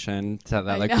information that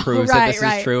I like know, proves right, that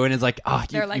this is true, and it's like, oh,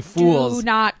 they're you like, fools. do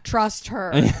not trust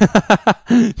her.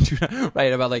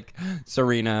 Right, about like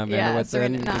Serena Van der Woodsen.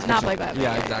 Serena, not Blake Lively.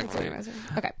 Yeah, exactly.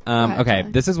 Okay. Okay,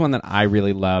 this is one that I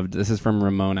really loved. This is from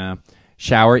Ramona.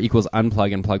 Shower equals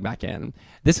unplug and plug back in.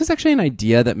 This was actually an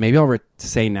idea that maybe I'll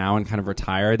say now and kind of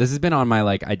retire. This has been on my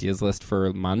like ideas list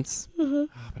for months, but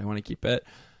I want to keep it.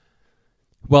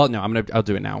 Well, no, I'll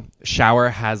do it now. Shower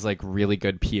has like really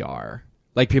good PR.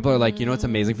 Like people are like, you know what's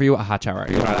amazing for you? A hot shower.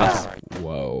 You know what else?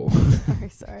 Whoa.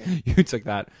 Sorry. You took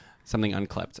that. Something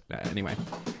unclipped. Anyway.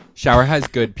 Shower has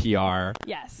good PR.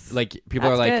 Yes. Like people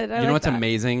That's are like, good. I you know like what's that.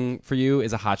 amazing for you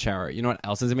is a hot shower. You know what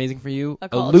else is amazing for you? A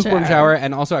cold lukewarm shower. shower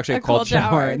and also actually a cold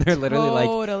shower. shower. They're literally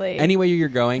Totally. like any way you're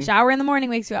going. Shower in the morning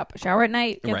wakes you up. A shower at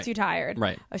night gets Right. you tired.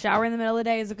 Right. A shower in the middle of the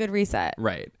day is a good reset.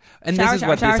 Right. And Shower, this is shower,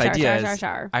 what shower, this shower, idea shower, is.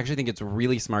 shower. I actually think it's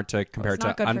really smart to compare it's it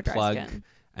not to good for dry unplug skin.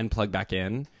 and plug back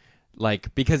in.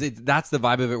 Like, because that's the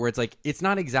vibe of it where it's like, it's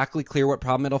not exactly clear what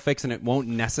problem it'll fix and it won't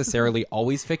necessarily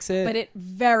always fix it. But it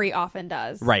very often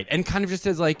does. Right. And kind of just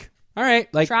as like, all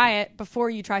right, like Try it before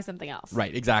you try something else.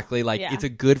 right, exactly. Like Yeah. it's a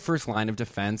good first line of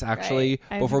defense actually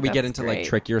Right. I before we think get that's into like great.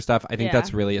 trickier stuff. I think Yeah.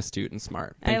 that's really astute and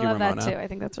smart. Thank I you, love Ramona. that too. I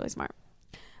think that's really smart.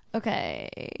 Okay.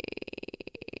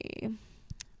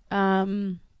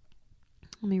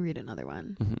 Let me read another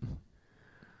one. Mm-hmm.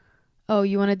 Oh,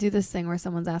 you want to do this thing where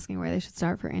someone's asking where they should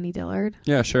start for Annie Dillard?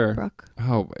 Yeah, sure. Brooke?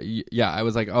 Oh, yeah. I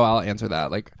was like, oh, I'll answer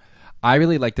that. Like, I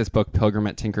really like this book, Pilgrim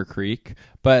at Tinker Creek,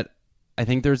 but I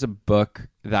think there's a book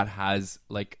that has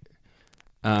like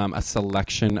a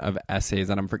selection of essays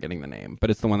that I'm forgetting the name, but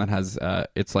it's the one that has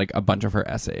it's like a bunch of her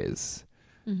essays.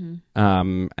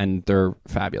 And they're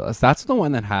fabulous. That's the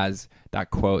one that has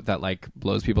that quote that like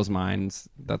blows people's minds.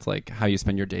 That's like, how you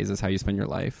spend your days is how you spend your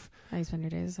life. How you spend your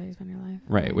days is how you spend your life.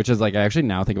 Right, which is like, I actually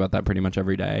now think about that pretty much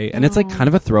every day. And it's like kind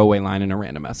of a throwaway line in a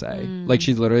random essay. Like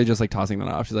she's literally just like tossing that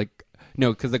off. She's like,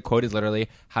 no, because the quote is literally,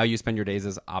 how you spend your days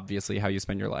is obviously how you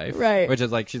spend your life. Right. Which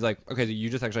is like, she's like, okay, so you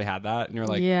just actually had that? And you're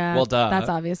like, Yeah. well, duh. That's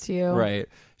obvious to you. Right.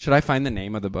 Should I find the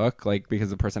name of the book? Like, because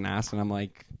the person asked, and I'm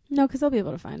like, No, because they'll be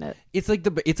able to find it. it's like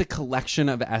it's a collection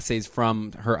of essays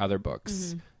from her other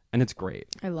books. And it's great.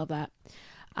 I love that.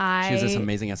 She has this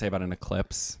amazing essay about an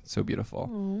eclipse. So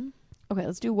beautiful. Okay,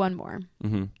 let's do one more.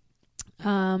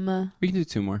 Mm-hmm. We can do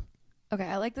two more. Okay,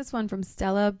 I like this one from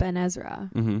Stella Ben Ezra.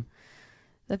 Mm-hmm.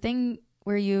 The thing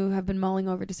where you have been mulling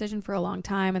over a decision for a long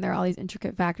time and there are all these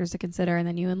intricate factors to consider, and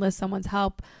then you enlist someone's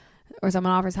help or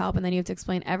someone offers help, and then you have to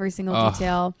explain every single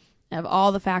detail of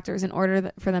all the factors in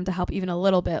order for them to help even a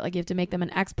little bit. Like you have to make them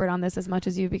an expert on this as much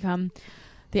as you become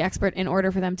the expert in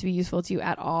order for them to be useful to you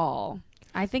at all.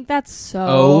 I think that's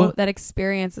that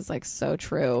experience is like so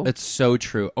true. It's so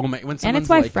true. Oh my! When And it's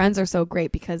why like, friends are so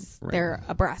great, because Right. they're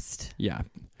abreast. Yeah.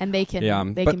 And they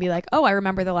can but- can be like, oh, I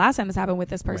remember the last time this happened with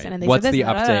this person, Right. and they What's said this. the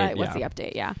da, da, da, da. update? What's Yeah. the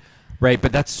update? Yeah. Right,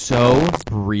 but that's so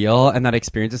real, and that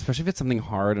experience, especially if it's something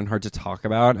hard and hard to talk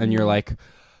about, and you're like,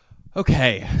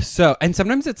 okay, so, and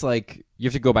sometimes it's like you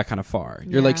have to go back kind of far.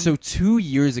 You're like, Yeah. so 2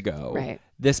 years ago, Right.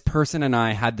 this person and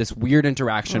I had this weird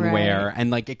interaction Right. where, and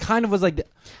like it kind of was like,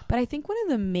 But I think one of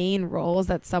the main roles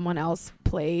that someone else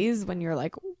plays when you're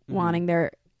like wanting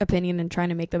their opinion and trying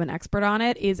to make them an expert on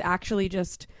it is actually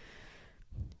just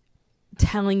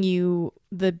telling you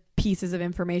the pieces of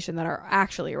information that are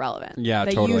actually irrelevant. Yeah,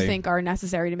 that totally. you think are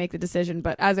necessary to make the decision,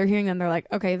 but as they're hearing them, they're like,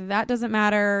 okay, that doesn't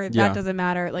matter. Yeah. That doesn't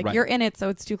matter. Like Right. you're in it, so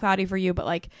it's too cloudy for you. But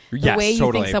like the Yes, way you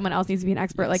totally. think someone else needs to be an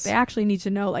expert, like Yes. they actually need to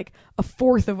know like a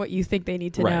fourth of what you think they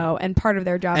need to Right. know, and part of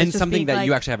their job is And just something being that like,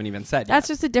 you actually haven't even said that's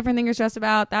yet. just a different thing you're stressed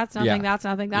about. That's nothing. Yeah. That's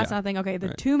nothing. That's Yeah. nothing. Okay, the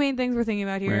Right. two main things we're thinking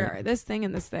about here Right. are this thing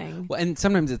and this thing. Well, and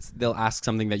sometimes they'll ask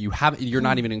something that you're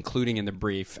not even including in the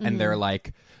brief, and they're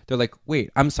like, wait,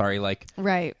 I'm sorry, like,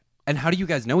 Right. and how do you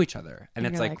guys know each other? And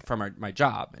it's you're like like- from my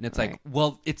job, and it's Right. like,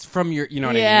 well, it's from your, you know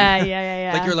what Yeah, I mean?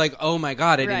 yeah. Like you're like, oh my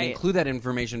god, I didn't Right. include that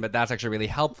information, but that's actually really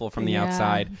helpful from the Yeah.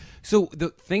 outside. So the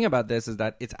thing about this is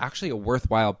that it's actually a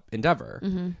worthwhile endeavor.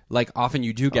 Like often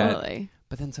you do get, Totally.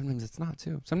 but then sometimes it's not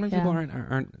too. Sometimes Yeah. people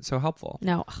aren't so helpful.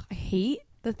 No, I hate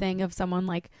the thing of someone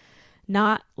like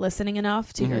not listening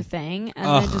enough to your thing, and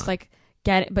Ugh. then just like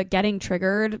getting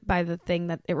triggered by the thing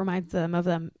that it reminds them of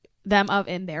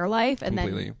in their life, and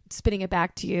Completely. then spitting it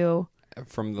back to you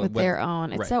From the with their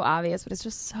own. It's right. so obvious, but it's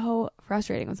just so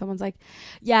frustrating when someone's like,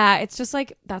 "Yeah, it's just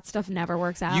like that stuff never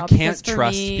works out." You because can't for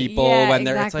trust me-" people Yeah, when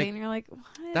they're- it's exactly. like, and you're like, what?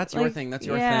 that's your Like, thing. That's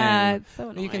your yeah, thing. it's so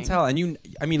You can annoying. tell. And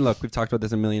I mean, look, we've talked about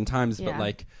this a million times, but Yeah.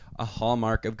 like a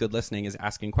hallmark of good listening is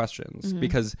asking questions Mm-hmm.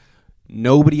 because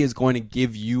nobody is going to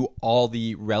give you all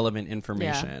the relevant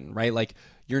information, right? Like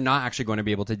you're not actually going to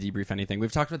be able to debrief anything.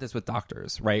 We've talked about this with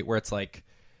doctors, right? Where it's like,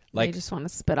 They just want to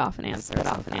spit off an answer.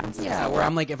 yeah, where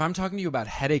I'm like, if I'm talking to you about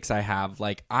headaches I have,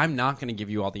 like, I'm not going to give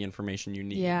you all the information you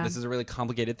need. Yeah. This is a really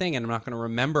complicated thing, and I'm not going to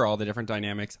remember all the different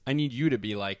dynamics. I need you to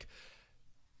be like,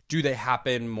 do they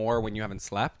happen more when you haven't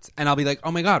slept? And I'll be like,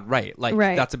 oh my God, right. Like,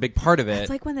 Right. that's a big part of it. It's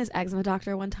like when this eczema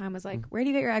doctor one time was like, "Where do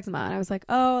you get your eczema?" And I was like,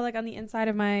 "Oh, like on the inside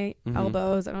of my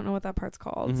elbows. I don't know what that part's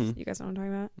called. You guys know what I'm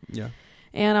talking about?" yeah.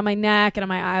 And on my neck and on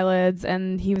my eyelids.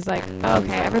 And he was like, "Oh,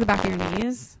 okay, ever the back of your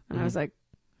knees?" And I was like,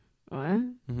 "What?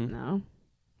 No,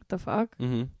 what the fuck?"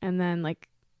 Mm-hmm. And then like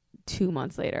 2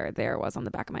 months later, there it was on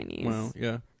the back of my knees. Well,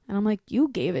 yeah. And I'm like, "You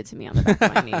gave it to me on the back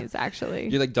of my knees, actually."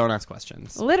 You're like, don't ask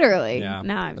questions. Literally. Yeah.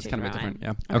 Now I'm That's changing kind of a my different.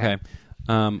 mind. Yeah.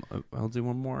 Okay. I'll do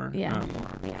one more. Yeah.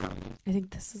 I think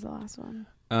this is the last one.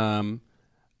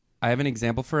 I have an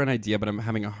example for an idea, but I'm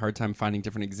having a hard time finding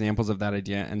different examples of that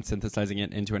idea and synthesizing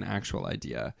it into an actual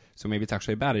idea. So maybe it's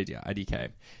actually a bad idea. IDK.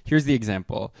 Here's the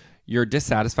example. You're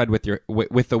dissatisfied with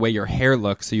with the way your hair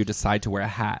looks, so you decide to wear a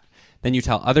hat. Then you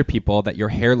tell other people that your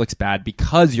hair looks bad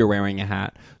because you're wearing a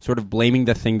hat, sort of blaming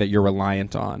the thing that you're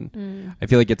reliant on. I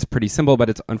feel like it's pretty simple, but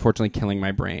it's unfortunately killing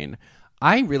my brain.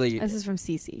 I really... This is from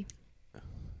Cece.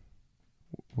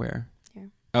 Where? Here.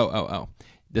 Oh.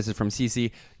 This is from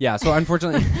Cece. Yeah, so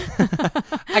unfortunately...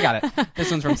 I got it.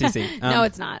 This one's from Cece. No,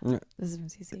 it's not. This is from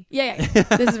Cece. Yeah.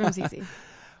 This is from Cece.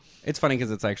 It's funny because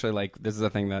it's actually like, this is a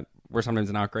thing that we're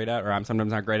sometimes not great at, or I'm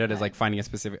sometimes not great at, is like finding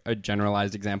a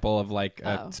generalized example of like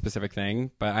a specific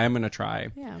thing, but I am going to try.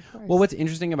 Yeah, of course. Well, what's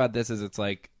interesting about this is it's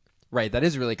like, right, that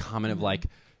is really common of like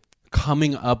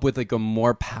coming up with like a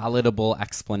more palatable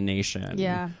explanation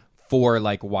Yeah. for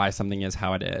like why something is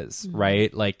how it is,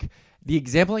 right? Like the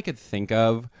example I could think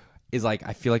of is like,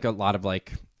 I feel like a lot of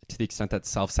like, to the extent that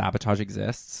self-sabotage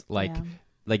exists, like, Yeah.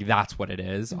 like that's what it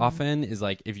is often, is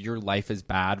like if your life is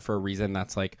bad for a reason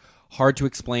that's like hard to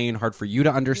explain, hard for you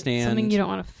to understand, Something you don't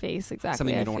want to face, exactly.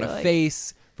 something you I don't want feel to like.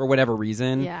 face for whatever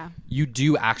reason, Yeah. you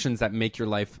do actions that make your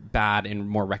life bad in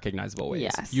more recognizable ways.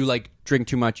 Yes. You like drink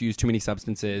too much, use too many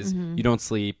substances, you don't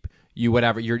sleep, you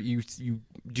whatever, you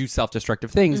do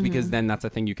self-destructive things because then that's a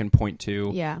thing you can point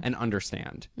to Yeah. and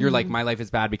understand. You're like, my life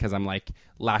is bad because I'm like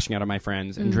lashing out at my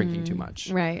friends and drinking too much.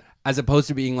 Right. As opposed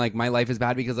to being like, my life is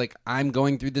bad because like I'm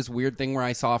going through this weird thing where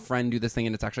I saw a friend do this thing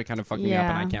and it's actually kind of fucking me up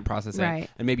and I Yeah. can't process it. Right.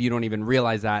 And maybe you don't even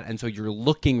realize that. And so you're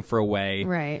looking for a way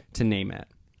Right. to name it.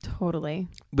 Totally.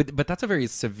 But that's a very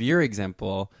severe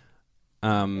example.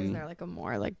 Is there like a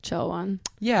more like chill one?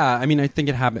 Yeah, I mean, I think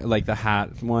it happened like the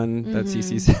hat one that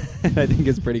Cece said. I think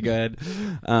is pretty good.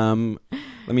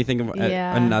 Let me think of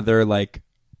Yeah. another like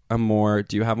a more.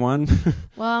 Do you have one?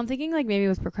 Well, I'm thinking like maybe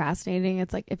with procrastinating,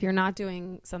 it's like if you're not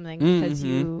doing something because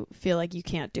you feel like you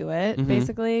can't do it,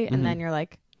 basically, and then you're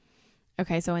like,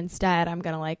 okay, so instead I'm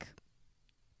gonna like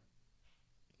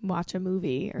watch a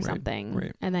movie or Right, something,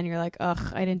 right. and then you're like, ugh,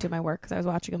 I didn't do my work because I was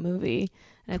watching a movie,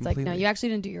 and it's like, no, Completely. you actually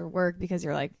didn't do your work because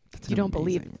you're like, That's you an don't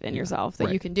believe amazing- in yeah. yourself that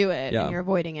Right. you can do it, Yeah. and you're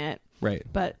avoiding it. Right.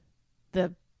 But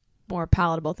the more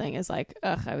palatable thing is like,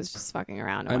 ugh, I was just fucking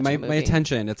around and watching My a movie. my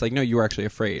attention. It's like, no, you were actually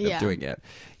afraid Yeah. of doing it.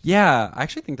 Yeah, I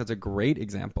actually think that's a great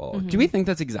example. Do we think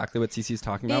that's exactly what Cece's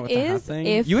talking about It with the hat is thing?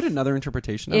 if- You had another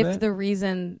interpretation of If it. the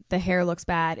reason the hair looks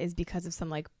bad is because of some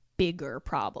like bigger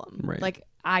problem. Right. Like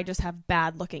I just have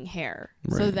bad looking hair.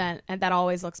 So Right. then, and that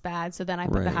always looks bad. So then I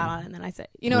put the Right. hat on and then I say,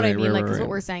 you know what I Right, mean? right, Like, right, because right. what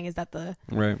we're saying is that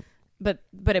Right.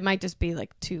 but it might just be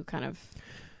like too kind of,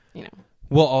 you know,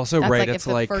 Well, also, that's right. like It's if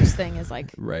the like first thing is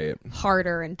like right.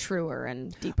 harder and truer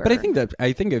and deeper. But I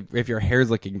think if your hair is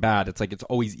looking bad, it's like it's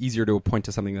always easier to point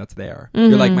to something that's there.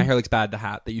 You're like, my hair looks bad. The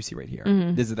hat that you see right here.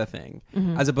 This is the thing.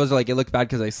 As opposed to like it looks bad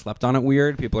because I slept on it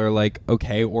weird. People are like,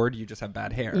 okay, or do you just have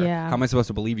bad hair? Yeah. How am I supposed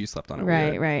to believe you slept on it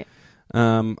right, weird? right.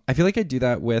 I feel like I do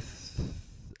that with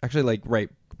actually like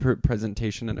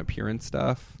presentation and appearance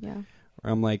stuff. Yeah.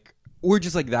 Where I'm like, or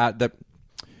just like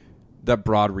that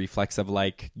broad reflex of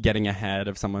like getting ahead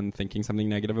of someone thinking something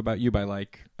negative about you by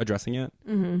like addressing it.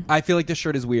 I feel like this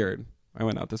shirt is weird. I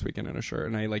went out this weekend in a shirt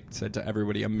and I like said to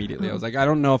everybody immediately, I was like, I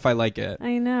don't know if I like it.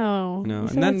 I know. No. You And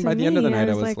said then it to by the end of the me. night,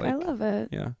 I was like, like, I love it.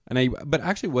 Yeah. But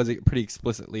actually was it pretty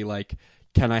explicitly like,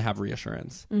 can I have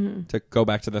reassurance? To go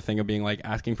back to the thing of being like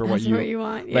asking for That's what what you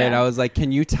want. Right. Yeah. I was like,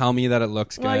 can you tell me that it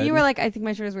looks good? Well, you were like, I think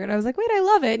my shirt is weird. I was like, wait, I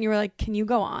love it. And you were like, can you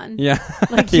go on? yeah.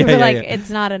 Like you Yeah, were yeah, like, yeah. it's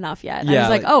not enough yet. Yeah, I was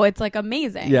like, like- oh, it's like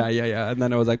amazing. Yeah. And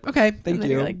then I was like, okay, thank and then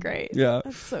you. You're like, great. Yeah.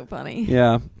 That's so funny.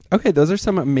 Yeah. Okay, those are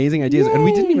some amazing ideas, and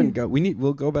we didn't Yay. even go.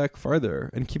 We'll go back farther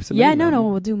and keep submitting. Yeah, no, them.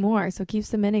 we'll do more. So keep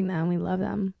submitting them. We love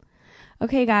them.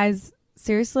 Okay, guys.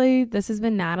 Seriously, this has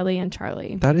been Natalie and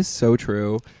Charlie. That is so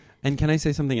true. And can I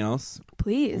say something else?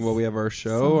 Please. Well, we have our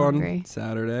show So on hungry.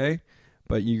 Saturday,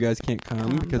 but you guys can't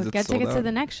come because but it's get sold tickets out. to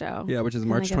the next show. Yeah, which is Can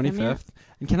March I get them 25th.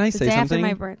 And can I The say day something? after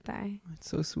my birthday. It's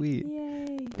so sweet.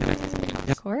 Yay. Yeah.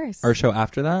 Of course. Our show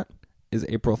after that is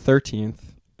April 13th,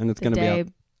 and it's The going to be day- up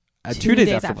at 2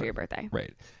 days after your birthday.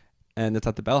 Right, and it's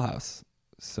at the Bell House.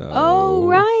 So Oh,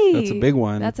 right. that's a big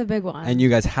one. That's a big one. and you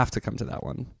guys have to come to that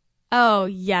one. Oh,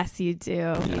 yes, you do. You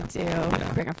Yeah. do.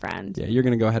 Yeah. Bring a friend. Yeah, you're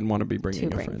going to go ahead and want to be To bringing a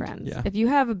bring friend. friends. Yeah, If you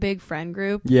have a big friend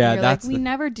group, Yeah, you're that's like, we the-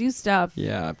 never do stuff.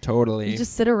 yeah, totally. You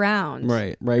just sit around.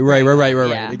 Right.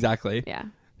 Yeah. Exactly. Yeah.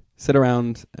 Sit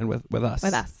around and with us.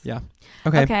 With us. Yeah.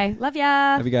 Okay. Okay. Love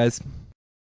ya. Love you guys.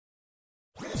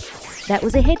 That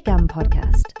was a HeadGum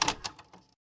podcast.